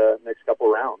next couple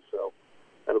of rounds. So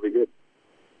that'll be good.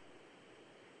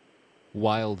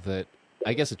 Wild that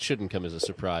I guess it shouldn't come as a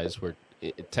surprise where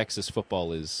Texas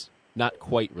football is not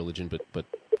quite religion, but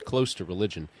close to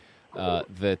religion,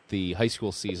 that the high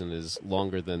school season is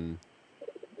longer than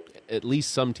at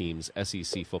least some teams'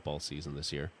 SEC football season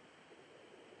this year.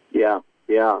 Yeah.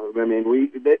 They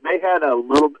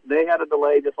had a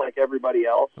delay just like everybody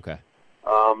else. Okay.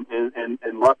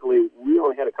 And luckily we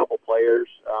only had a couple players,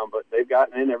 but they've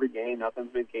gotten in every game.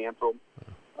 Nothing's been canceled.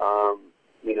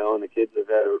 And the kids have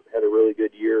had a really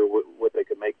good year. What they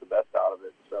could make the best out of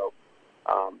it. So,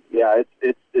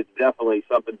 it's definitely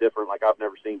something different. Like I've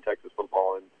never seen Texas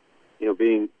football, and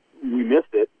we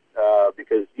missed it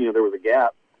because there was a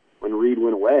gap when Reed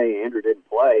went away. Andrew didn't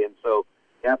play, and so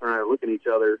Catherine and I are looking at each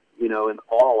other, in the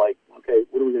fall, like, okay,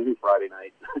 what are we going to do Friday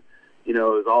night? It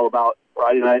was all about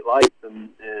Friday night lights and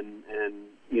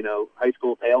high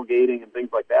school tailgating and things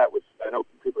like that. Which I know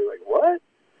people are like, what?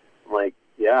 I'm like,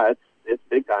 yeah, it's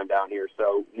big time down here.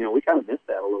 So, we kind of missed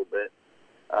that a little bit.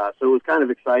 So it was kind of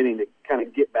exciting to kind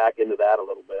of get back into that a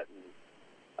little bit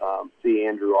and see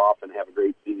Andrew off and have a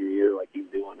great senior year like he's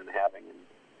doing and having. And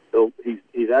so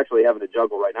he's actually having to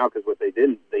juggle right now because what they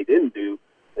didn't do,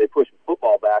 they pushed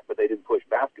football back, but they didn't push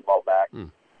basketball back.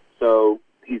 So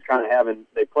he's kind of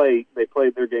they play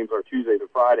their games are Tuesdays and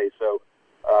Fridays. So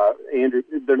Andrew,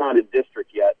 they're not in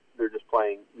district yet. They're just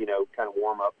playing, kind of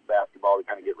warm up basketball to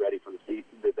kind of get ready for the season,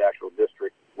 the actual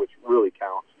district, which really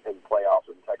counts in playoffs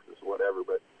in Texas or whatever.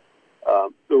 But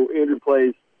so Andrew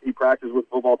he practices with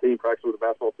the football team, practices with the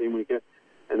basketball team when he can,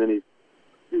 and then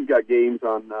he's got games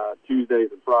on Tuesdays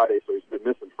and Fridays, so he's been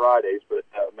missing Fridays, but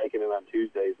making it on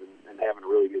Tuesdays and having a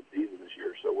really good season this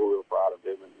year. So we're real proud of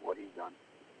him and what he's done.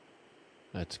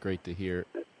 That's great to hear,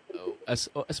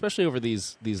 especially over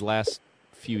these last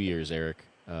few years, Eric,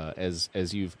 as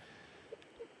you've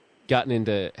gotten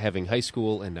into having high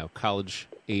school and now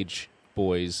college-age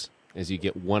boys, as you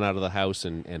get one out of the house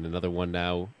and another one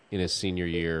now in his senior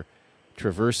year,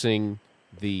 traversing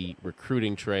the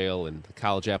recruiting trail and the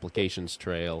college applications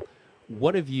trail.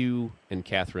 What have you and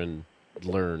Catherine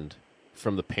learned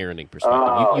from the parenting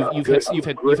perspective?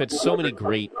 You've had so many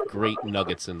great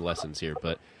nuggets and lessons here,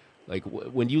 but like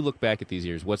when you look back at these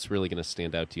years, what's really going to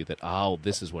stand out to you that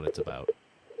this is what it's about?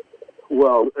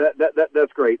 Well,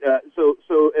 that's great. So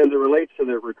as it relates to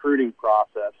the recruiting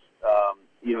process,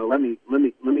 let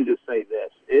me just say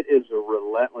this: it is a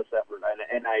relentless effort,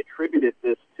 and I attributed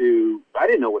this to I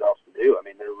didn't know what else to do. I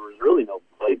mean, there was really no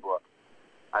playbook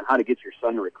on how to get your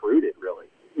son recruited. Really,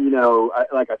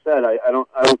 like I said, I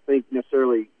don't think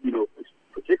necessarily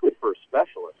particularly for a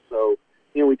specialist. So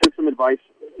we took some advice.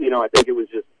 I think it was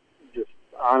just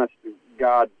honest to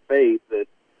God faith that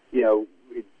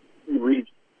Reed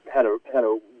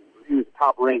he was a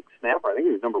top ranked snapper. I think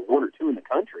he was number 1 or 2 in the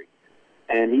country.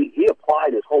 And he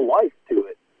applied his whole life to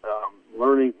it,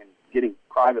 learning and getting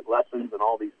private lessons and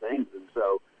all these things. And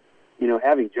so,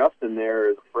 having Justin there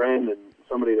as a friend and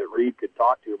somebody that Reed could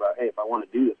talk to about, hey, if I want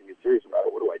to do this and get serious about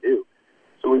it, what do I do?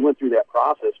 So we went through that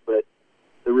process. But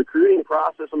the recruiting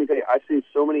process, let me tell you, I've seen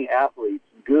so many athletes,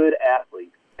 good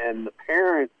athletes, and the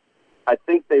parents, I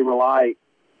think they rely,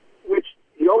 which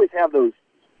you always have those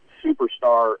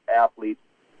superstar athletes.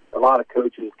 A lot of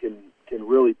coaches can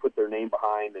really put their name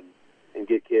behind and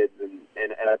get kids, and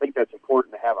I think that's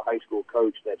important to have a high school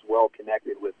coach that's well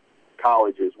connected with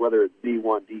colleges, whether it's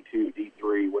D1, D2,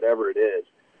 D3, whatever it is,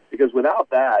 because without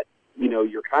that,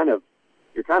 you're kind of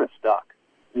stuck.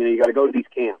 You got to go to these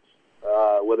camps,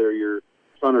 whether your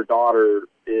son or daughter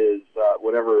is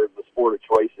whatever the sport of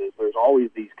choice is. There's always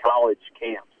these college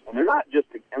camps, and they're not just.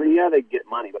 They get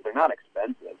money, but they're not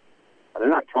expensive. They're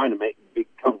not trying to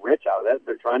become rich out of that.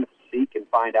 They're trying to seek and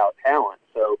find out talent.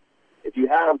 So if you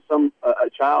have a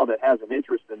child that has an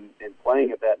interest in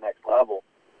playing at that next level,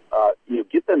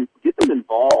 get them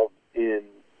involved in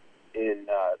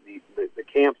the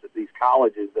camps at these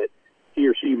colleges that he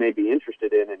or she may be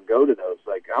interested in, and go to those.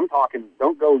 Like I'm talking,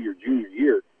 don't go your junior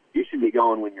year. You should be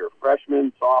going when you're a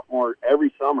freshman, sophomore,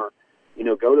 every summer.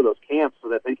 Go to those camps so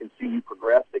that they can see you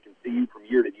progress. They can see you from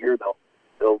year to year.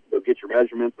 They'll get your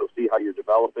measurements. They'll see how you're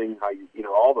developing, how you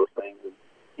all those things.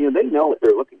 And they know what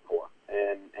they're looking for,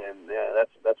 and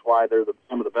that's why they're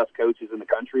some of the best coaches in the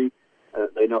country.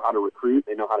 They know how to recruit.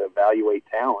 They know how to evaluate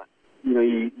talent.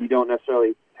 You don't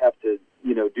necessarily have to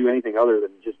do anything other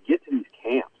than just get to these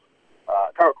camps.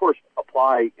 Of course,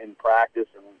 apply and practice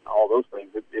and all those things.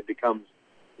 It becomes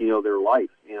their life.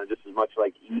 Just as much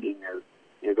like eating or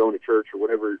going to church or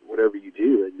whatever you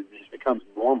do. It just becomes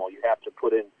normal. You have to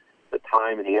put in the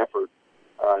time and the effort.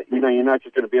 You're not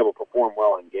just going to be able to perform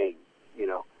well in games.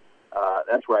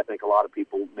 That's where I think a lot of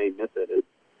people may miss it. Is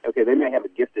okay, they may have a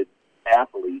gifted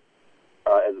athlete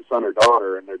as a son or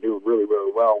daughter, and they're doing really,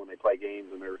 really well when they play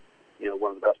games, and they're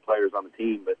one of the best players on the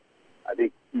team. But I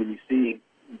think when you see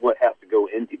what has to go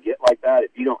in to get like that,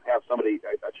 if you don't have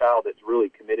a child that's really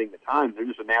committing the time, they're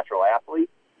just a natural athlete,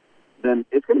 then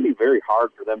it's going to be very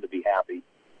hard for them to be happy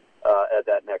at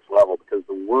that next level because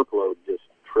the workload just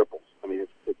triples. I mean,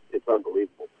 it's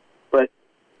unbelievable. But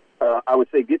I would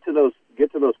say get to those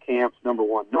camps. Number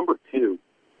one. Number two.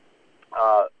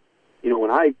 When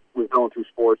I was going through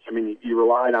sports, I mean, you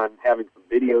relied on having some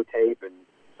videotape and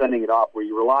sending it off, where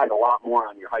you relied a lot more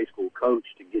on your high school coach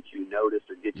to get you noticed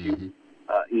or get you,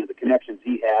 the connections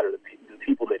he had or the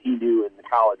people that he knew in the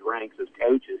college ranks as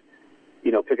coaches.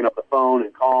 Picking up the phone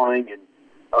and calling and,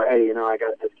 oh, hey, I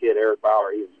got this kid, Eric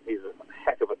Bauer. He's a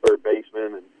heck of a third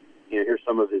baseman, and here's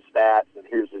some of his stats and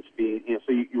here's his speed.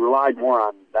 So you relied more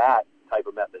on that type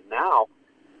of method. Now,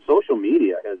 social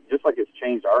media has, just like it's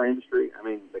changed our industry. I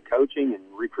mean, the coaching and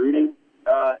recruiting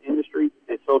industry,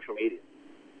 it's social media.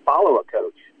 Follow a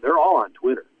coach. They're all on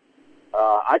Twitter.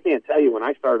 I can't tell you when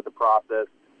I started the process,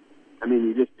 I mean,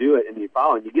 you just do it and you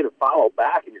follow, and you get a follow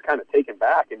back, and you're kind of taken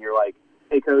back, and you're like,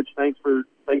 hey, coach, thanks for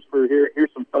here's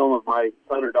some film of my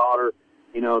son or daughter,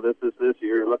 this,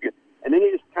 you're looking, and then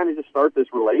you just kind of just start this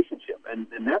relationship, and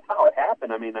that's how it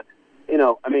happened. I mean,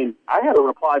 I had a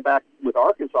reply back with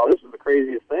Arkansas. This was the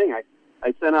craziest thing.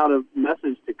 I sent out a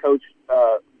message to Coach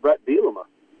Brett Bielema,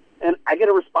 and I get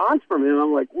a response from him.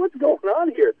 I'm like, what's going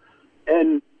on here?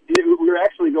 And we were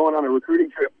actually going on a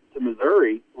recruiting trip to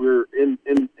Missouri. We were in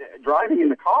driving in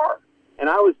the car, and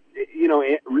I was,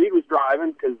 Reed was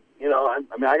driving because,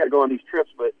 I got to go on these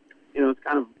trips, but, it's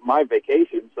kind of my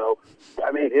vacation. So,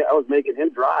 I was making him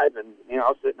drive, and, I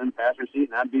was sitting in the passenger seat,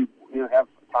 and I'd be, have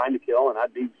time to kill, and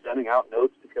I'd be sending out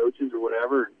notes to coaches or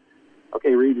whatever. And,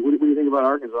 okay, Reed, what do you think about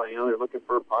Arkansas? They're looking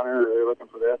for a punter, or they're looking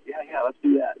for this. Yeah, let's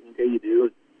do that. Okay, you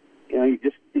do.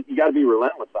 You got to be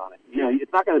relentless on it.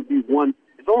 It's not going to be one.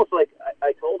 It's almost like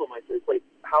I told him, I said, it's like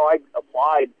how I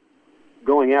applied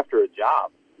going after a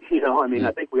job.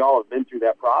 I think we all have been through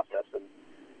that process. And,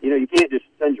 you can't just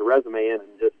send your resume in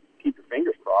and just keep your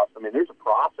fingers crossed. There's a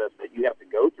process that you have to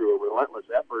go through, a relentless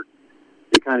effort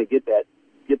to kind of get that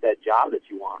job that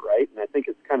you want, right? And I think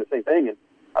it's kind of the same thing. And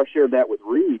I've shared that with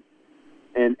Reed.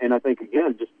 And I think,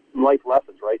 again, just life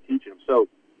lessons, right, teaching them. So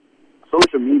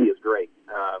social media is great.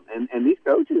 And these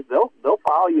coaches, they'll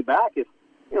follow you back if,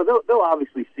 they'll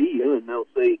obviously see you, and they'll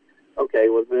say, okay,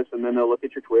 what's this? And then they'll look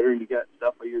at your Twitter, and you got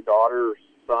stuff of your daughter or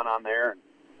son on there, and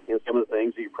some of the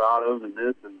things that you're proud of, and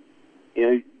this, and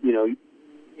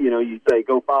you say,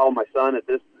 go follow my son at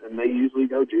this, and they usually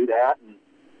go do that. And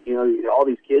all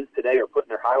these kids today are putting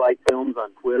their highlight films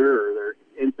on Twitter or their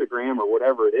Instagram or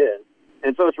whatever it is,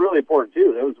 and so it's really important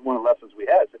too. That was one of the lessons we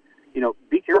had. So,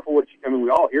 be careful what we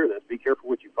all hear this. Be careful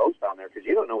what you post on there, because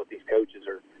you don't know what these coaches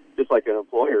are. Just like an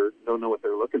employer, don't know what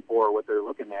they're looking for or what they're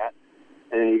looking at.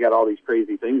 And you got all these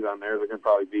crazy things on there. They're going to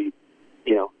probably be,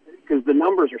 because the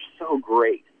numbers are so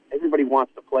great. Everybody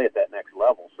wants to play at that next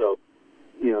level. So,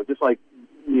 just like,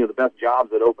 the best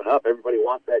jobs that open up, everybody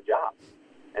wants that job.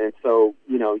 And so,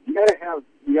 you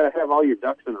gotta have all your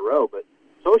ducks in a row. But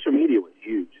social media was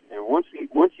huge. And once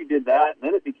you did that,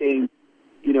 then it became,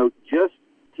 just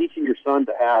teaching your son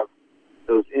to have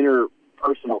those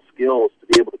interpersonal skills to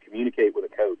be able to communicate with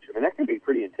a coach. That can be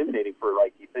pretty intimidating for,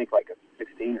 you think like a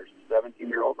 16 or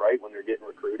 17-year-old, right, when they're getting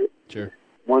recruited. Sure.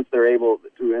 Once they're able,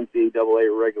 through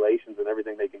NCAA regulations and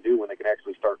everything they can do, when they can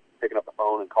actually start picking up the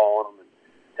phone and calling them and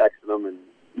texting them and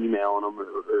emailing them or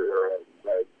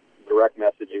direct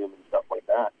messaging them and stuff like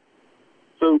that.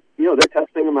 So, they're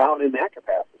testing them out in that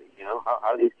capacity.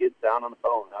 How do these kids sound on the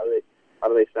phone? How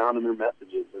do they sound in their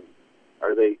messages? And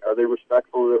are they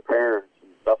respectful of their parents and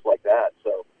stuff like that?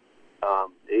 So,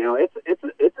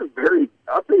 it's a very,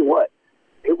 I'll tell you what,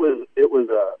 it was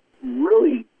a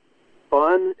really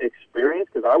fun experience,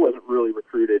 because I wasn't really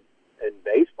recruited in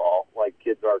baseball like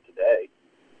kids are today.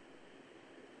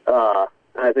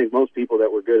 And I think most people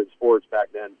that were good at sports back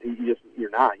then, you're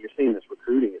not. You're seeing this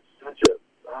recruiting. It's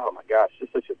oh my gosh,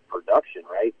 just such a production,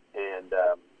 right? And,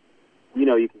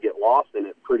 you can get lost in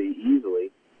it pretty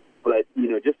easily. But,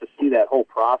 just to see that whole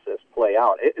process play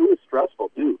out, it was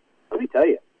stressful too. Let me tell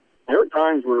you, there were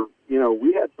times where,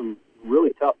 we had some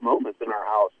really tough moments in our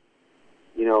house.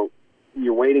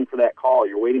 You're waiting for that call.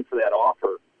 You're waiting for that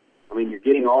offer. You're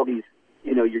getting all these,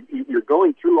 you're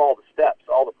going through all the steps,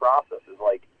 all the processes.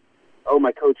 Like, oh,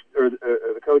 my coach, or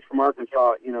the coach from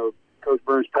Arkansas, Coach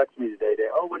Burns texted me today.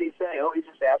 Oh, what did he say? Oh, he's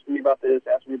just asking me about this,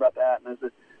 asking me about that. And I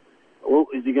said, well,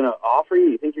 is he going to offer you?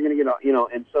 You think you're going to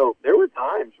get, and so there were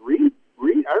times, Reed,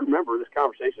 I remember this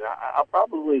conversation. I'll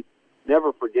probably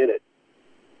never forget it.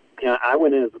 I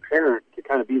went in as a parent to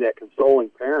kind of be that consoling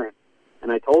parent.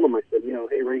 And I told him, I said,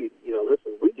 hey, Reed,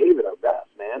 listen, we gave it our best,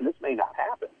 man. This may not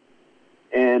happen.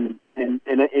 And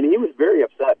he was very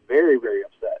upset, very, very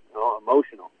upset,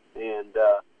 emotional. And,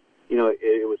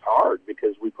 it was hard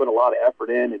because we put a lot of effort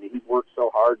in, and he worked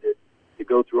so hard to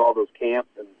go through all those camps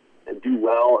and do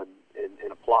well and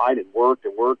applied and worked.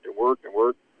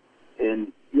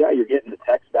 And, yeah, you're getting the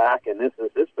text back and this,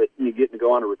 but you're getting to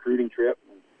go on a recruiting trip.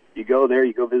 And you go there,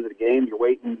 you go visit a game, you're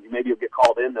waiting, maybe you'll get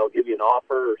called in, they'll give you an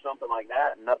offer or something like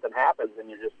that, and nothing happens, and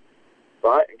you're just,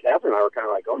 Catherine and I were kind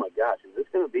of like, oh my gosh, is this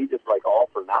going to be just like all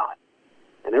for naught?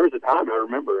 And there was a time, I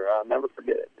remember, I'll never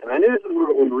forget it. And I knew this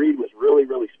was when Reed was really,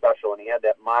 really special, and he had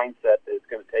that mindset that it's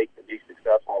going to take to be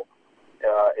successful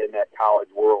in that college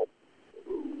world.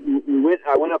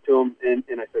 I went up to him, and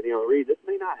I said, Reed, this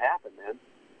may not happen, man.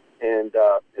 And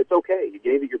it's okay. You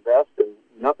gave it your best, and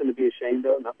nothing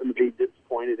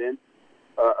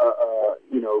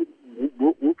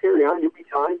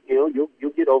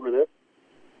you'll get over this.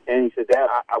 And he said, Dad,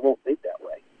 I won't think that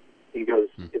way. He goes,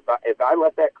 if I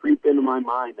let that creep into my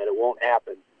mind that it won't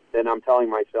happen, then I'm telling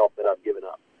myself that I've given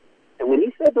up. And when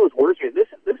he said those words, this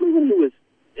was when he was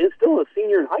still a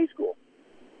senior in high school,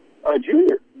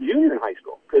 junior in high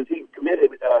school, because he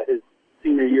committed his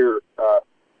senior year.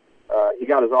 He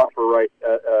got his offer right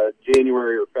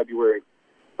January or February.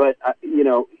 But he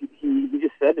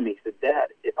just said to me, he said, Dad,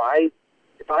 if I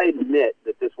admit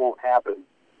that this won't happen,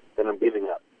 then I'm giving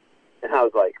up. And I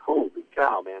was like, holy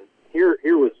cow, man! Here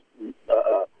was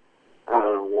I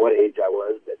don't know what age I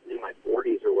was, but in my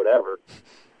 40s or whatever.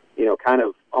 Kind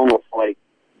of almost like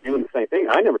doing the same thing.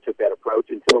 I never took that approach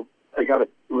until I got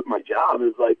it with my job. It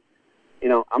was like,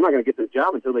 I'm not going to get this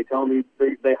job until they tell me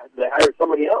they hired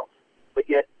somebody else. But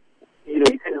yet, you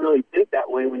couldn't really think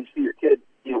that way when you see your kid,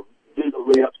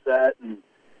 visibly upset and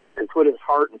put his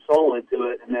heart and soul into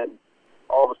it, and then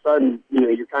all of a sudden,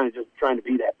 you're kind of just trying to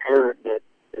be that parent that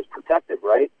is protective,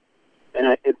 right?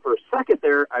 And for a second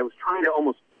there, I was trying to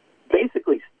almost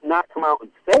basically not come out and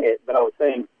say it, but I was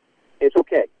saying, it's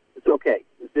okay. It's okay.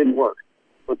 This didn't work.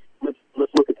 Let's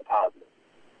look at the positive.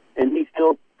 And he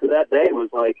still, to that day, was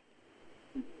like,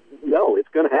 no, it's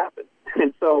going to happen.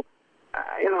 And so,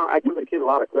 I give the kid a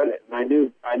lot of credit, and I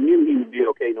knew he would be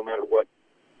okay no matter what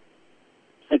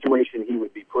situation he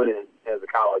would be put in as a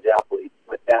college athlete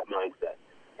with that mindset.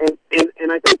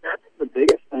 And I think that's the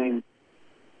biggest thing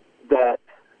that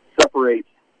separates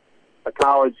a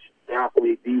college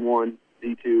athlete, D1,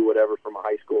 D2, whatever, from a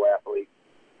high school athlete,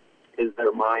 is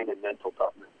their mind and mental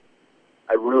toughness.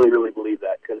 I really, really believe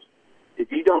that, because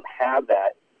if you don't have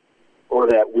that, or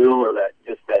that will, or that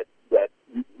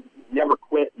never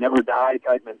quit, never die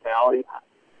type mentality,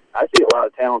 I see a lot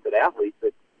of talented athletes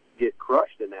that get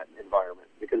crushed in that environment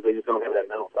because they just don't have that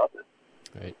mental toughness.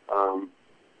 Right.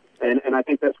 And I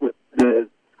think that's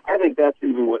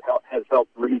even what has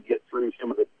helped Reed get through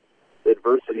some of the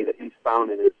adversity that he's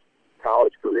found in his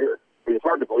college career. I mean, it's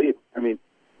hard to believe. I mean,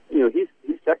 he's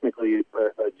technically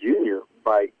a junior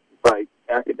by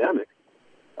academics.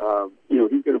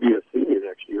 He's going to be a senior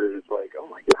next year, and it's like, oh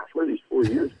my gosh, where did these 4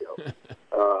 years go?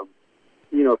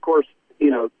 Of course, he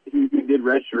did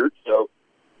redshirt, so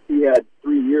he had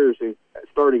 3 years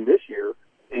starting this year,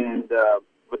 and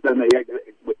but then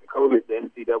with the COVID, the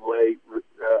NCAA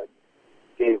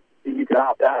gave you could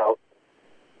opt out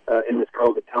in this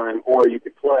COVID time, or you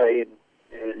could play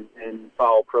and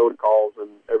follow protocols and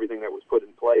everything that was put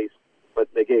in place. But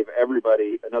they gave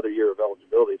everybody another year of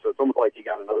eligibility, so it's almost like he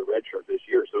got another red shirt this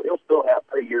year. So he'll still have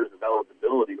 3 years of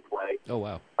eligibility to play. Oh,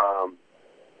 wow.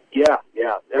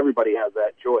 Yeah, everybody has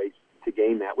that choice to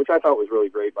gain that, which I thought was really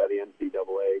great by the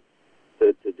NCAA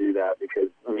to do that, because,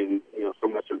 I mean, so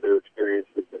much of their experience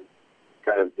has been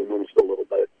kind of diminished a little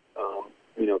bit,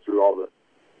 through all the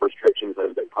restrictions that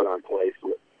have been put on place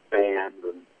with fans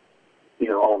and,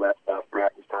 all that stuff,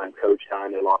 practice time, coach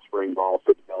time. They lost spring ball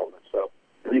for development. So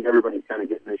I think everybody's kind of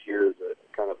getting this year as a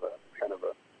kind of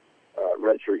a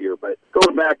redshirt year. But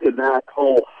going back to that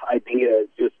whole idea is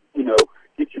just,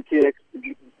 get your kids,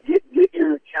 get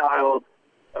your child,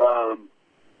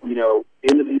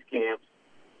 into these camps,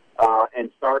 and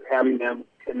start having them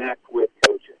connect with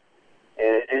coaches.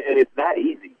 And it's that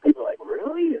easy. People are like,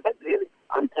 really? Is that easy?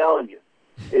 I'm telling you,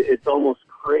 it's almost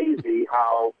crazy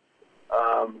how,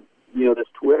 this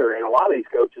Twitter, and a lot of these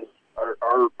coaches are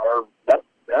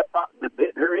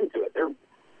they're into it. They're,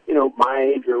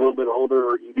 my age or a little bit older,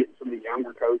 or you get some of these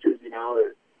younger coaches,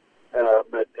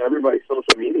 but everybody's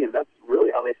social media, and that's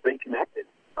really how they stay connected.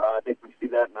 I think we see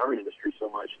that in our industry so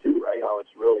much too, right? How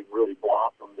it's really, really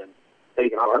blossomed and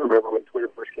taken off. I remember when Twitter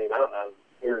first came out, and I was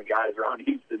hearing guys around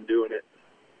Houston doing it,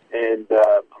 and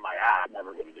I'm like, I'm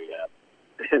never going to do that.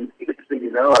 And next thing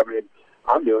you know, I mean,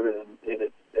 I'm doing it, and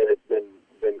it's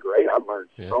been great. I've learned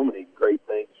so many great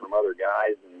things from other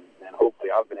guys, and hopefully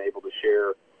I've been able to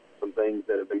share some things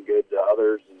that have been good to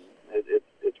others, and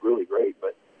it's really great.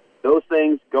 But those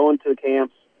things, going to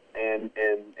camps and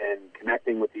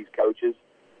connecting with these coaches,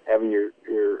 having your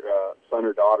son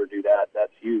or daughter do that,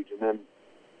 that's huge. And then,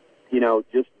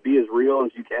 just be as real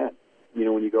as you can.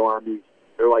 When you go on these,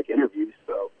 they're like interviews.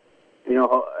 So,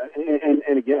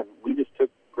 and again, we just took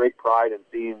great pride in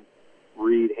seeing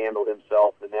Reed handle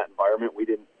himself in that environment.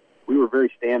 We were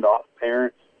very standoff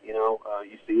parents.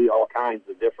 You see all kinds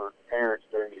of different parents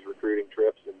during these recruiting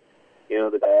trips, and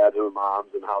the dads and the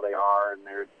moms and how they are,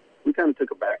 and we kind of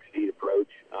took a backseat approach.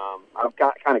 I've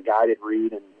kind of guided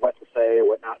Reed in what to say or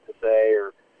what not to say,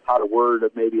 or how to word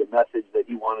maybe a message that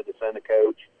he wanted to send a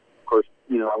coach. Of course,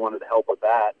 I wanted to help with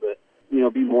that, but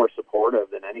be more supportive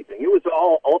than anything. It was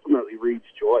all ultimately Reed's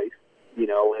choice,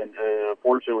 and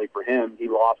unfortunately for him, he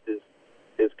lost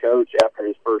his his coach after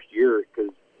his first year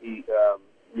because he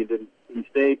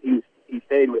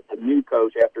stayed with the new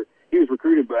coach after he was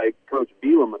recruited by Coach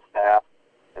Bielema's staff,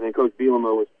 and then Coach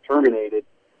Bielema was terminated,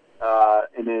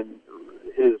 and then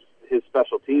his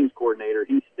special teams coordinator,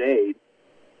 he stayed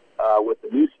with the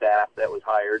new staff that was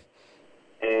hired,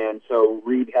 and so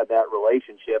Reed had that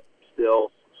relationship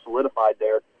still solidified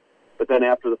there. But then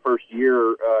after the first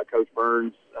year, Coach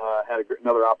Burns had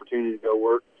another opportunity to go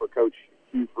work for Coach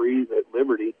Hugh Freeze at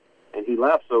Liberty, and he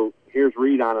left. So here's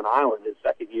Reed on an island his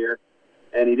second year,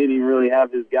 and he didn't even really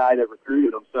have his guy that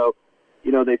recruited him. So,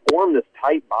 they formed this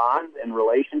tight bond and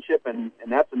relationship, and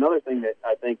that's another thing that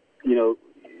I think,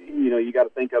 you got to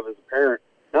think of as a parent.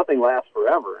 Nothing lasts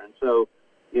forever, and so,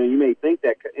 you may think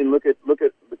that, and look at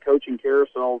the coaching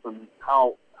carousels and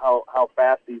how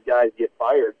fast these guys get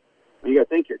fired. You got to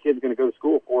think your kid's going to go to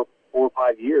school for 4 or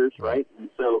 5 years, right? And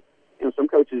so, some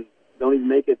coaches don't even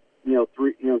make it,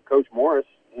 Coach Morris,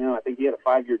 I think he had a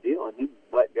 5-year deal, and he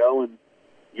let go in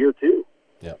year 2.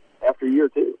 Yeah. After year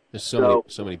 2. There's so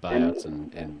many buyouts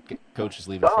and coaches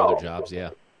leaving for other jobs, yeah.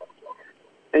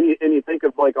 And you think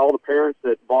of, like, all the parents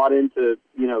that bought into,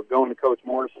 going to Coach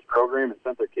Morris's program and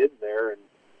sent their kids there, and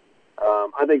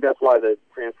I think that's why the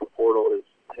transfer portal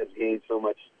has gained so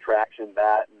much traction,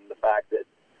 that and the fact that,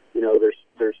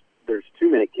 there's too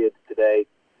many kids today.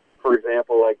 For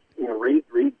example, like, Reed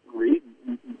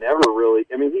never really,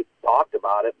 he talked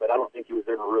about it, but I don't think he was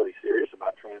ever really serious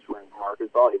about transferring from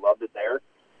Arkansas. He loved it there.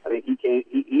 I think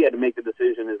he had to make the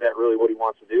decision, is that really what he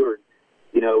wants to do? Or,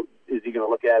 is he going to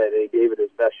look at it and he gave it his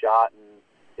best shot and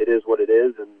it is what it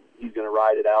is and he's going to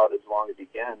ride it out as long as he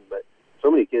can. But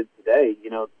so many kids today,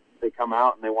 they come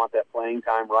out and they want that playing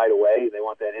time right away. They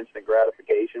want that instant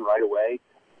gratification right away.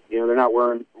 They're not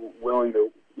willing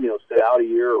to, sit out a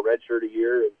year or redshirt a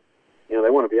year. And, they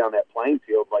want to be on that playing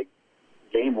field like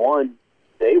game one,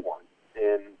 day one.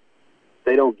 And if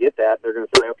they don't get that, they're going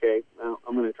to say, okay, well,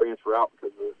 I'm going to transfer out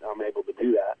because I'm able to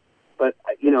do that. But,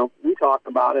 we talked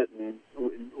about it and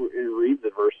it reads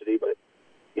adversity, but,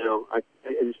 I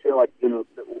just feel like,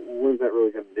 what is that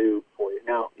really going to do for you?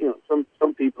 Now,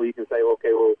 some people you can say,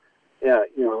 okay, well, yeah,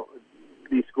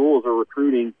 these schools are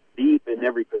recruiting deep in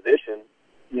every position,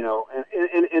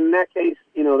 and in that case,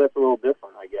 that's a little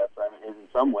different, I guess. In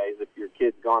some ways, if your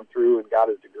kid's gone through and got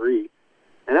his degree,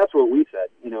 and that's what we said,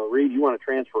 Reed, you want to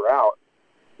transfer out.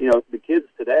 The kids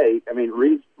today,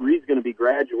 Reed's going to be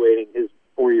graduating his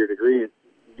 4-year degree in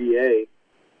BA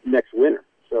next winter.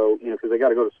 So, because they got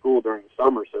to go to school during the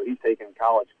summer, so he's taking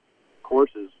college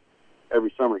courses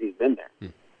every summer he's been there.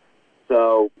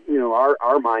 So,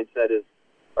 our mindset is,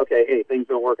 okay, hey, things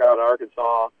don't work out at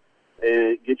Arkansas,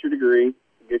 and get your degree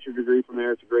from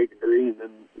there. It's a great degree, and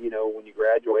then, when you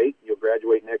graduate, you'll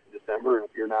graduate next December, and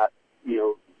if you're not,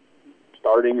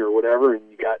 starting or whatever,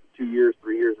 and you got 2 years,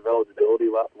 3 years of eligibility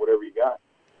left, whatever you got,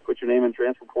 put your name in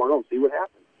transfer portal and see what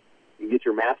happens. You get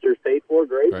your master's paid for,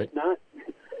 great. Right. If not,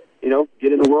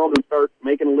 get in the world and start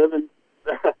making a living,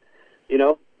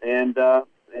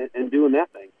 and doing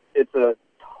that thing. It's a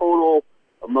total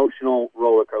emotional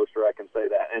roller coaster, I can say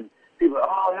that. And people are,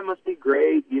 oh, that must be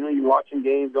great. You're watching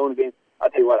games, going to games. I'll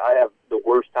tell you what, I have the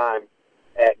worst time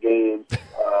at games.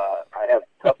 I have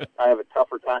a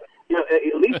tougher time.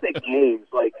 At least at games,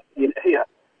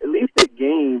 at least at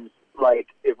games, like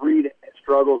if Reed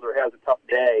struggles or has a tough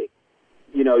day,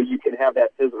 you can have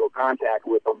that physical contact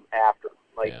with him after.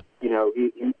 Like, he had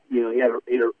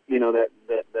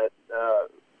that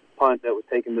punt that was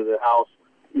taken to the house,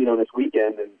 this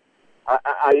weekend, and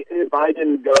if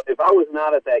I was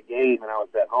not at that game and I was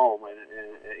at home,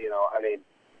 and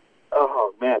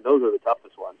oh man, those are the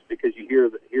toughest ones because you hear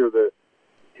the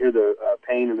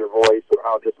pain in their voice or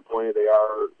how disappointed they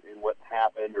are in what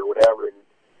happened or whatever. And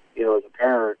as a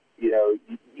parent,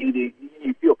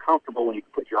 you feel comfortable when you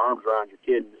can put your arms around your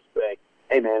kid and just say,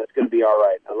 "Hey man, it's going to be all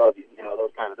right. I love you."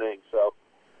 Those kind of things. So,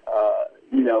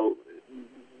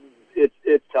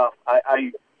 it's tough.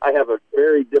 I have a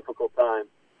very difficult time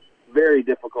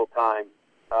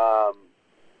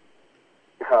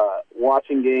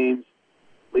watching games,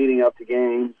 leading up to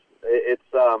games. It's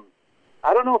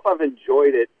I don't know if I've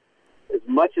enjoyed it as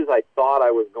much as I thought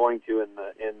I was going to in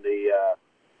the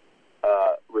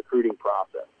recruiting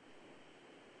process.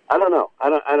 I don't know.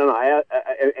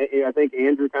 I think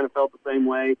Andrew kind of felt the same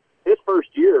way. His first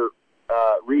year,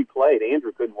 Reed played.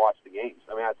 Andrew couldn't watch the games.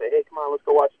 I'd say, hey, come on, let's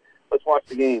watch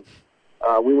the games.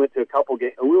 We went to a couple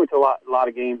games. We went to a lot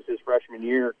of games his freshman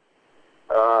year,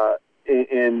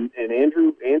 and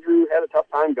Andrew had a tough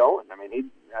time going.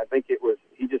 I think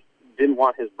he just didn't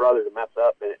want his brother to mess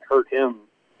up, and it hurt him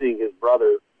seeing his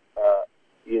brother,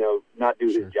 not do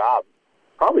his job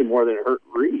probably more than it hurt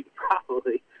Reed,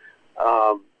 probably.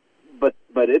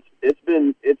 But it's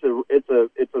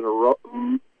a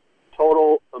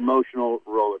total emotional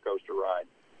roller coaster ride.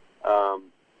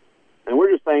 And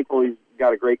we're just thankful he's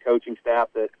got a great coaching staff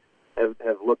that have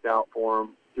looked out for him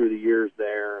through the years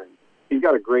there. And he's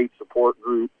got a great support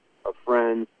group of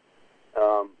friends.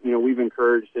 We've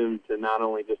encouraged him to not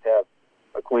only just have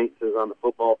acquaintances on the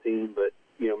football team, but,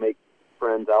 make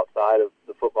friends outside of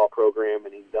the football program,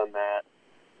 and he's done that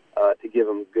to give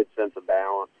him a good sense of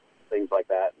balance, things like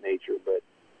that nature. But,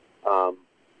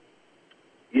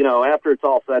 after it's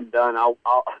all said and done, I'll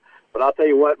tell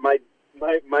you what, my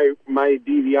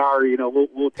DVR,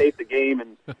 we'll tape the game,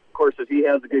 and of course, if he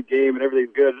has a good game and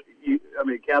everything's good,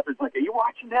 Catherine's like, "Are you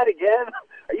watching that again?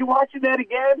 Are you watching that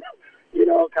again?"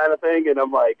 Kind of thing. And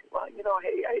I'm like, well,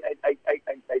 hey, I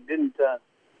didn't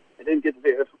get to see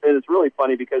it. And it's really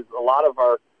funny because a lot of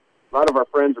our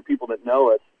friends or people that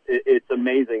know us, it's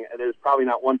amazing. There's probably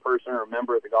not one person or a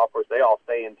member at the golf course. They all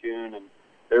stay in tune, and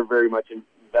they're very much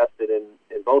invested in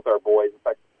both our boys. In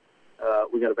fact,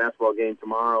 we got a basketball game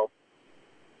tomorrow,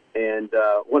 and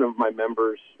one of my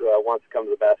members wants to come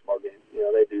to the basketball game.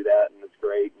 They do that, and it's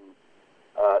great. And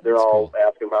they're That's all cool.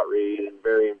 asking about Reed and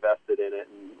very invested in it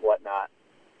and whatnot,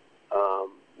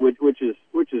 which is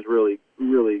really,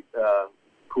 really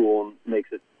cool and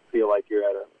makes it feel like you're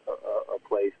at a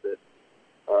place that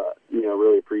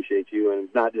really appreciates you,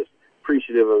 and not just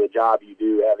appreciative of the job you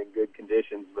do, having good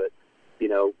conditions, but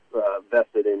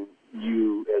vested in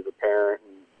you as a parent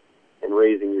and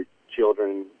raising your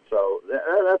children. So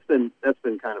that's been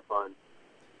kind of fun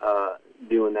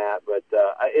doing that. But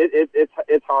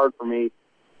it's hard for me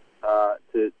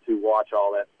to watch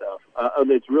all that stuff.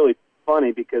 It's really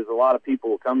funny because a lot of people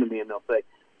will come to me and they'll say,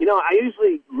 I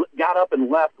usually got up and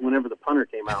left whenever the punter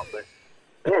came out, but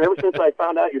man, ever since I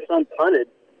found out your son punted,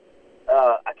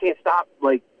 I can't stop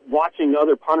watching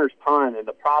other punters punt and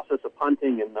the process of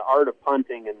punting and the art of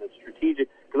punting and the strategic.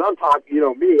 Because I'm talking,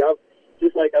 I'm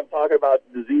just like I'm talking about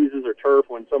diseases or turf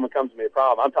when someone comes to me with a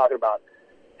problem. I'm talking about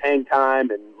hang time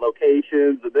and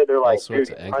locations. They're like, All sorts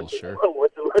dude, of angles, sure.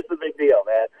 what's the big deal,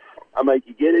 man? I'm like,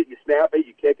 you get it, you snap it,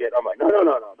 you kick it. I'm like, no.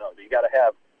 You got to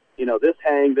have, this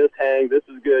hang, this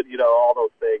is good, all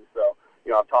those things. So,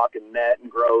 I'm talking net and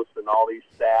gross and all these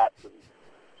stats, and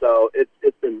so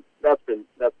that's been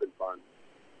fun.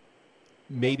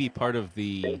 Maybe part of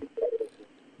the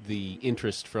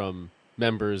interest from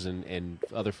members and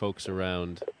other folks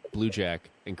around Bluejack,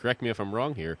 and correct me if I'm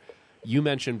wrong here, you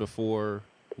mentioned before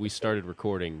we started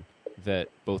recording that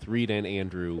both Reed and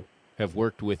Andrew have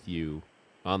worked with you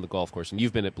on the golf course, and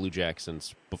you've been at Bluejack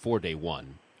since before day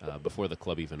one, before the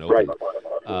club even opened.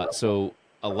 Right. So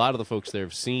a lot of the folks there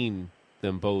have seen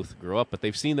them both grow up, but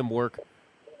they've seen them work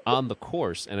on the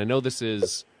course. And I know this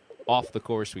is off the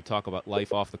course. We talk about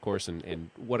life off the course,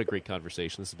 and what a great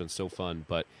conversation. This has been so fun.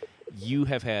 But you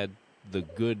have had the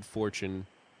good fortune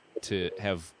to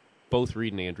have both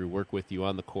Reed and Andrew work with you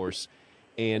on the course,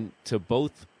 and to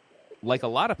both, like a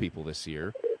lot of people this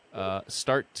year,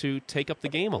 start to take up the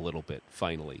game a little bit,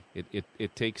 finally.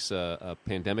 It takes a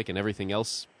pandemic and everything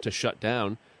else to shut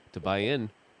down to buy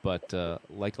in, but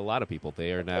like a lot of people,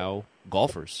 they are now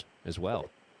golfers as well.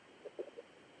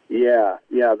 Yeah,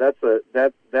 that's a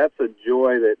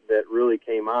joy that really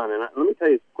came on. And let me tell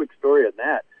you a quick story on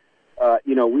that.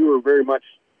 We were very much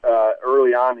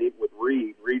early on with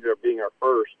Reed being our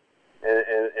first,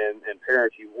 and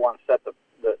parents, you want to set the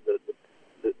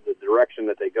direction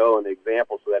that they go and the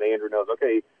example so that Andrew knows,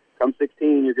 okay, come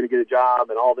 16, you're going to get a job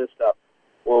and all this stuff.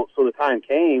 Well, so the time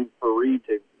came for Reed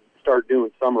to start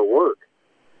doing summer work.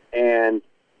 And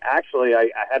actually, I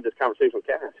had this conversation with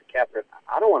Catherine. I said, Catherine,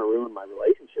 I don't want to ruin my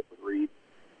relationship with Reed.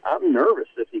 I'm nervous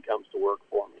if he comes to work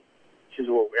for me. She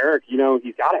said, well, Eric,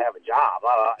 he's got to have a job.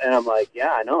 And I'm like,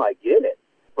 yeah, I know, I get it.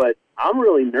 But I'm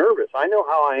really nervous. I know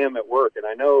how I am at work, and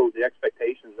I know the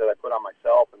expectations that I put on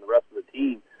myself and the rest of the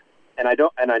team. And I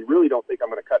really don't think I'm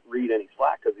going to cut Reed any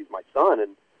slack because he's my son.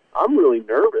 And I'm really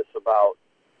nervous about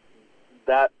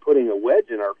that putting a wedge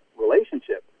in our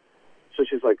relationship. So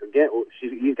she's like, again,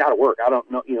 he's got to work. I don't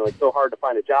know, it's so hard to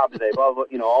find a job today, blah, blah,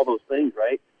 all those things,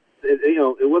 right?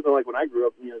 It wasn't like when I grew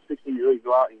up, 16 years old, you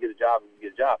go out and get a job and you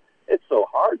get a job. It's so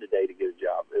hard today to get a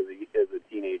job as a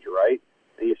teenager, right?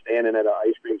 And you're standing at an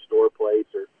ice cream store place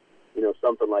or,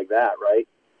 something like that, right?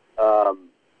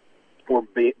 Or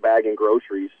bagging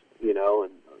groceries, and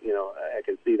I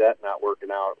can see that not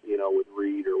working out, with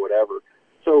Reed or whatever.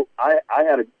 So I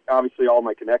had obviously all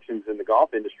my connections in the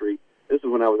golf industry. This is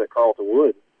when I was at Carlton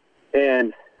Wood,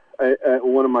 and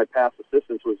one of my past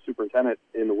assistants was superintendent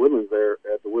in the Woodlands there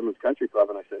at the Woodlands Country Club,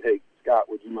 and I said, hey, Scott,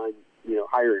 would you mind,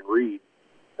 hiring Reed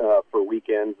for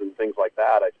weekends and things like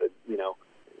that. I said,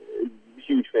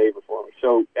 huge favor for me.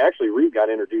 So actually, Reed got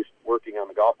introduced working on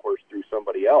the golf course through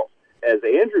somebody else. As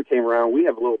Andrew came around, we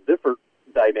have a little different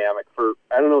dynamic.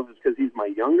 I don't know if it's because he's my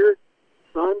younger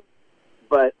son,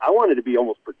 but I wanted to be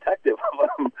almost protective of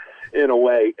him in a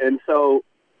way. And so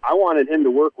I wanted him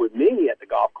to work with me at the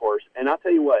golf course. And I'll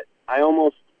tell you what, I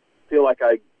almost feel like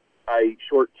I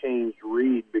shortchanged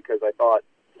Reed because I thought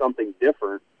something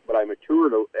different, but I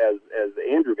matured as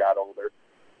Andrew got older.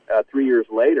 3 years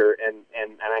later, and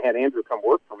I had Andrew come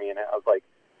work for me, and I was like,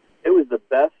 it was the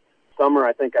best summer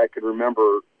I think I could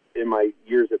remember in my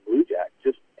years at Bluejack.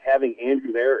 Just having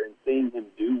Andrew there and seeing him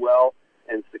do well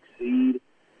and succeed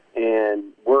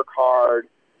and work hard,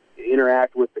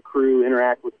 interact with the crew,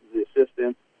 interact with the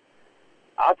assistants.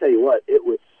 I'll tell you what, it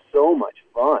was so much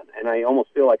fun, and I almost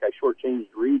feel like I shortchanged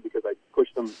Reed because I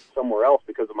pushed him somewhere else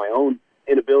because of my own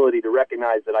inability to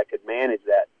recognize that I could manage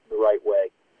that the right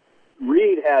way.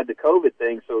 Reed had the COVID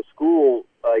thing, so school,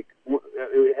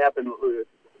 it happened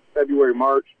February,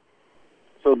 March,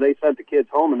 so they sent the kids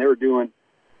home, and they were doing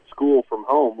school from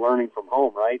home, learning from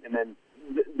home, right? And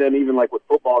then even like with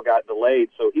football got delayed,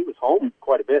 so he was home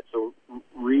quite a bit, so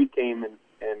Reed came and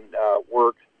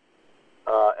worked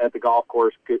at the golf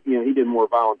course. He did more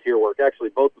volunteer work. Actually,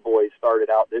 both the boys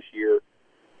started out this year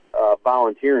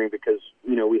volunteering because,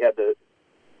 we had to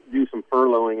do some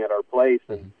furloughing at our place,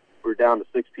 and we were down to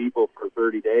 6 people for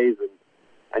 30 days, and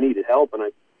I needed help, and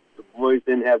the boys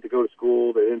didn't have to go to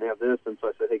school. They didn't have this, and so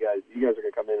I said, hey, guys, you guys are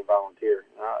going to come in and volunteer.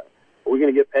 Are we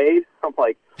going to get paid? I'm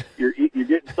like, you're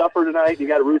getting supper tonight, you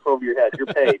got a roof over your head. You're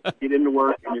paid. Get into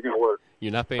work, and you're going to work.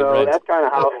 You're not paying rent. So that's kind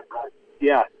of how,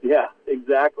 yeah,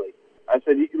 exactly. I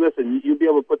said, listen, you'll be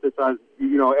able to put this on,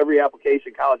 every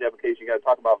application, college application, you got to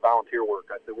talk about volunteer work.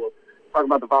 I said, well, talk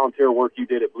about the volunteer work you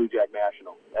did at Bluejack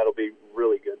National. That'll be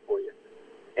really good for you.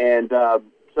 And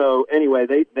so anyway,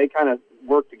 they kind of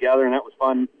worked together, and that was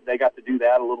fun. They got to do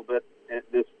that a little bit,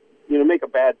 and make a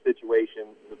bad situation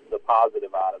the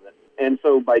positive out of it. And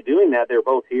so by doing that, they're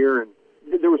both here, and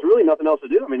there was really nothing else to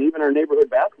do. I mean, even our neighborhood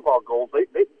basketball goals,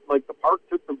 they like the park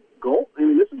took the goal. I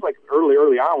mean, this is like early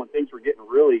on when things were getting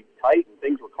really tight and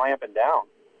things were clamping down.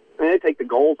 I mean, they take the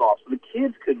goals off, so the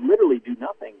kids could literally do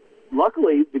nothing.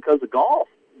 Luckily, because the golf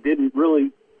didn't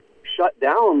really shut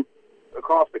down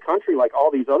across the country like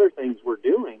all these other things we're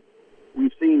doing,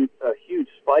 we've seen a huge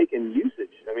spike in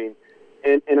usage. I mean,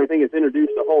 and I think it's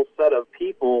introduced a whole set of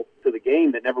people to the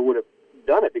game that never would have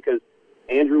done it because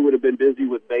Andrew would have been busy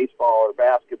with baseball or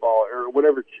basketball or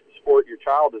whatever sport your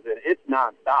child is in. It's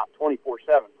nonstop,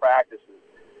 24/7 practices,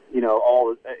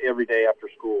 every day after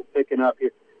school, picking up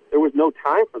here. There was no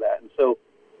time for that. And so,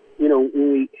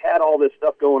 when we had all this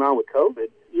stuff going on with COVID,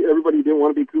 everybody didn't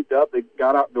want to be cooped up. They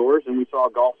got outdoors, and we saw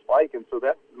a golf spike. And so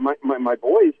that my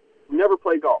boys never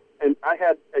played golf. And I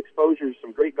had exposure to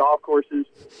some great golf courses,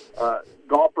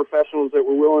 golf professionals that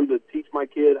were willing to teach my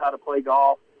kid how to play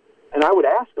golf. And I would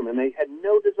ask them, and they had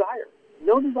no desire.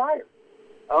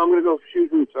 I'm going to go shoot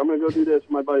hoops. I'm going to go do this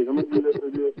with my buddies. I'm going to do this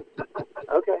and do this.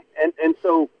 Okay. And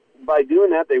so by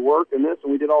doing that, they worked and this,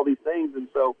 and we did all these things. And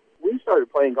so we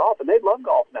started playing golf, and they love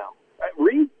golf now.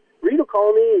 Reed will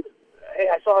call me. Hey,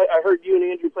 I heard you and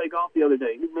Andrew play golf the other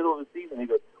day in the middle of the season. He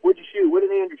goes, what'd you shoot? What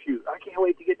did Andrew shoot? I can't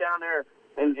wait to get down there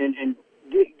and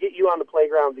get you on the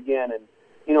playgrounds again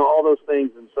and, all those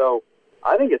things. And so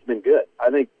I think it's been good. I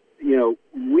think,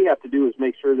 we have to do is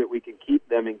make sure that we can keep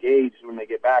them engaged when they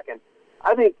get back. And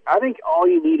I think all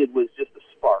you needed was just a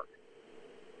spark.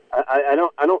 I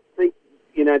don't think,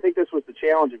 I think this was the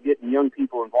challenge of getting young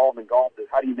people involved in golf is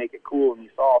how do you make it cool? And you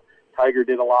saw Tiger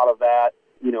did a lot of that.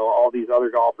 All these other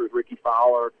golfers, Ricky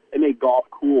Fowler, they made golf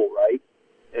cool, right?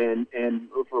 And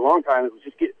for a long time it was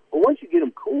just once you get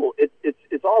them cool,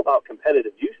 it's all about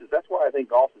competitive juices. That's why I think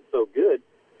golf is so good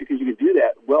because you can do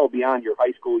that well beyond your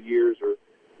high school years or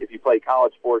if you play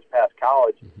college sports past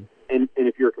college. Mm-hmm. And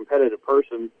if you're a competitive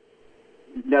person,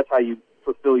 that's how you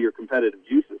fulfill your competitive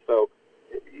juices. So,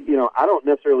 I don't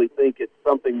necessarily think it's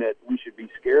something that we should be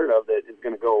scared of that is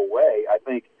going to go away. I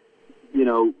think,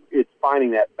 it's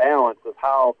finding that balance of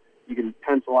how you can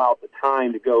pencil out the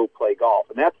time to go play golf.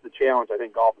 And that's the challenge I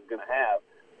think golf is going to have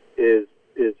is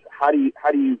how do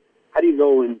you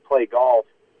go and play golf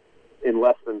in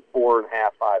less than 4.5,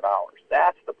 5 hours?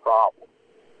 That's the problem.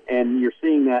 And you're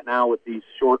seeing that now with these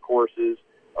short courses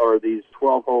or these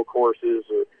 12-hole courses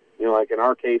or, like in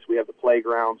our case, we have the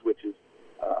playgrounds, which is,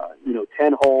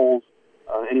 10 holes,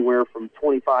 anywhere from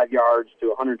 25 yards to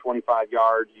 125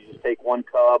 yards. You just take one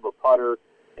cub, a putter,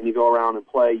 and you go around and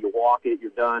play. You walk it, you're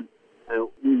done. And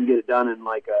you can get it done in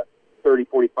like a 30,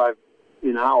 45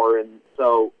 an hour. And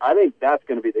so I think that's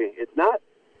going to be it's not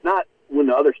when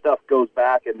the other stuff goes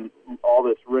back and all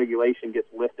this regulation gets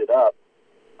lifted up,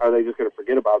 are they just going to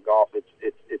forget about golf?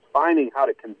 It's finding how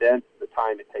to condense the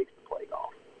time it takes to play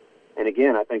golf. And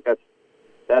again, I think that's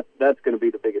going to be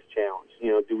the biggest challenge.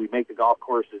 Do we make the golf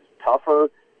courses tougher?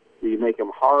 Do you make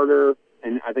them harder?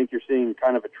 And I think you're seeing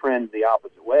kind of a trend the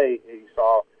opposite way. You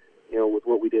saw, with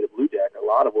what we did at Bluejack, a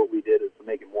lot of what we did is to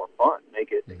make it more fun,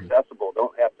 make it accessible.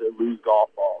 Don't have to lose golf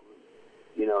balls.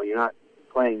 You're not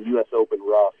playing U.S. Open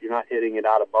rough. You're not hitting it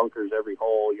out of bunkers every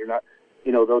hole. You're not,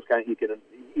 those kind of, you can,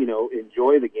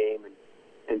 enjoy the game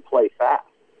and play fast.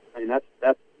 I mean,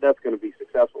 that's going to be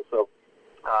successful. So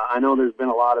I know there's been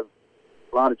a lot of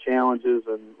challenges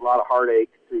and a lot of heartache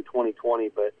through 2020,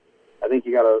 but I think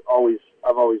you got to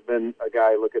I've always been a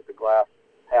guy look at the glass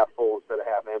half full instead of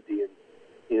half empty, and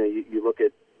you look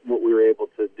at what we were able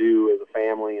to do as a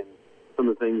family and some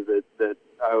of the things that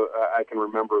I can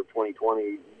remember of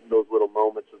 2020, those little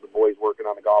moments of the boys working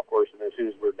on the golf course, and as soon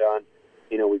as we're done,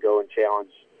 we go and challenge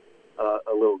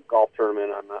a little golf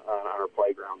tournament on our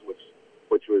playgrounds,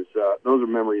 which was those are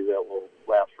memories that will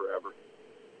last forever.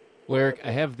 Well, Eric,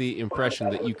 I have the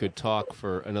impression that you could talk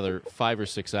for another 5 or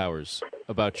 6 hours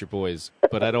about your boys,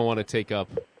 but I don't want to take up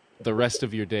the rest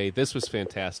of your day. This was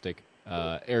fantastic.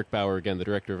 Eric Bauer, again, the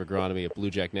Director of Agronomy at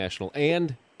Bluejack National,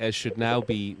 and, as should now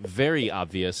be very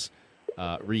obvious,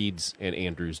 Reed's and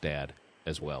Andrew's dad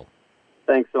as well.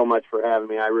 Thanks so much for having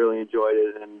me. I really enjoyed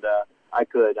it, and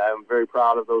I'm very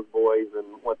proud of those boys and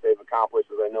what they've accomplished,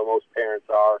 as I know most parents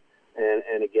are.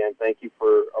 And again, thank you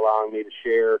for allowing me to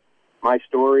share my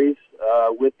stories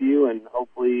with you, and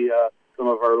hopefully some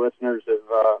of our listeners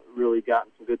have really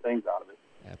gotten some good things out of it.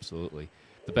 Absolutely.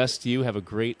 The best to you. Have a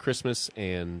great Christmas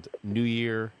and New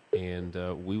Year, and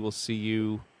we will see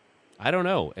you, I don't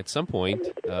know, at some point,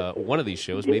 one of these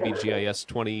shows, maybe GIS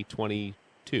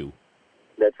 2022.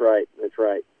 That's right.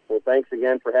 Well, thanks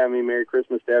again for having me. Merry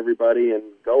Christmas to everybody, and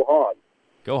go Hogs.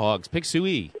 Go Hogs. Pig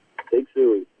Suey. Pig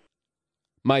Suey.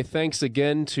 My thanks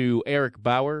again to Eric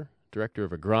Bauer, Director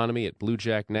of Agronomy at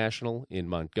Bluejack National in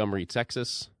Montgomery,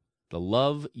 Texas. The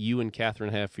love you and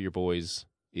Catherine have for your boys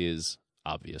is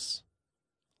obvious.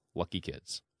 Lucky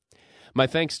kids. My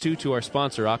thanks, too, to our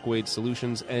sponsor, Aquaid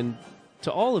Solutions, and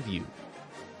to all of you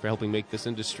for helping make this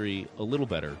industry a little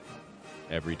better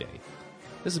every day.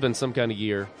 This has been Some Kind of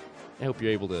Year. I hope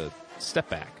you're able to step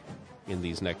back in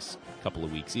these next couple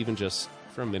of weeks, even just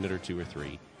for a minute or two or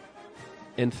three,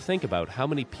 and think about how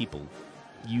many people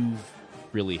you've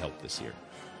really helped this year.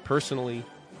 Personally,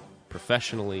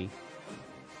 professionally,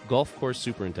 golf course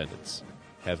superintendents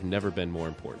have never been more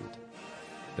important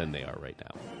than they are right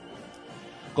now.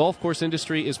 Golf Course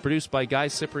Industry is produced by Guy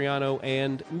Cipriano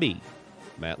and me,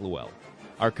 Matt Llewell.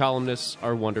 Our columnists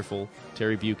are wonderful: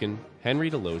 Terry Buchan, Henry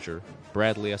DeLozier,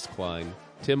 Bradley S. Klein,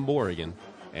 Tim Morrigan,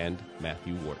 and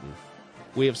Matthew Wharton.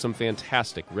 We have some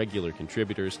fantastic regular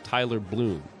contributors: Tyler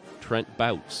Bloom, Trent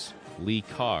Bouts, Lee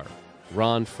Carr,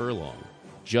 Ron Furlong,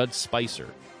 Judd Spicer,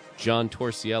 John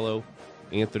Torsiello,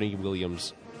 Anthony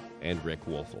Williams, and Rick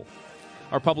Wolfel.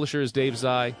 Our publisher is Dave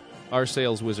Zai. Our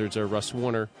sales wizards are Russ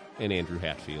Warner and Andrew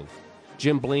Hatfield.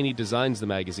 Jim Blaney designs the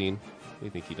magazine. We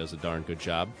think he does a darn good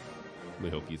job. We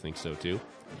hope you think so, too.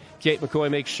 Kate McCoy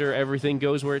makes sure everything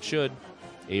goes where it should.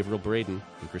 Averill Braden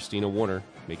and Christina Warner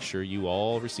make sure you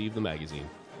all receive the magazine.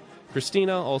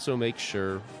 Christina also makes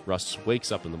sure Russ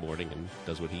wakes up in the morning and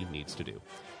does what he needs to do.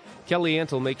 Kelly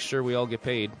Antle makes sure we all get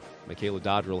paid. Michaela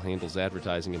Dodrill handles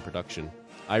advertising and production.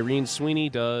 Irene Sweeney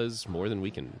does more than we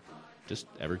can just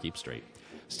ever keep straight.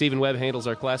 Stephen Webb handles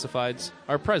our classifieds.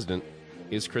 Our president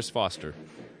is Chris Foster.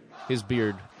 His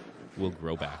beard will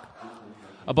grow back.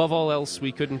 Above all else,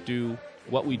 we couldn't do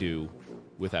what we do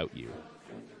without you.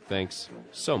 Thanks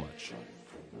so much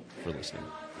for listening.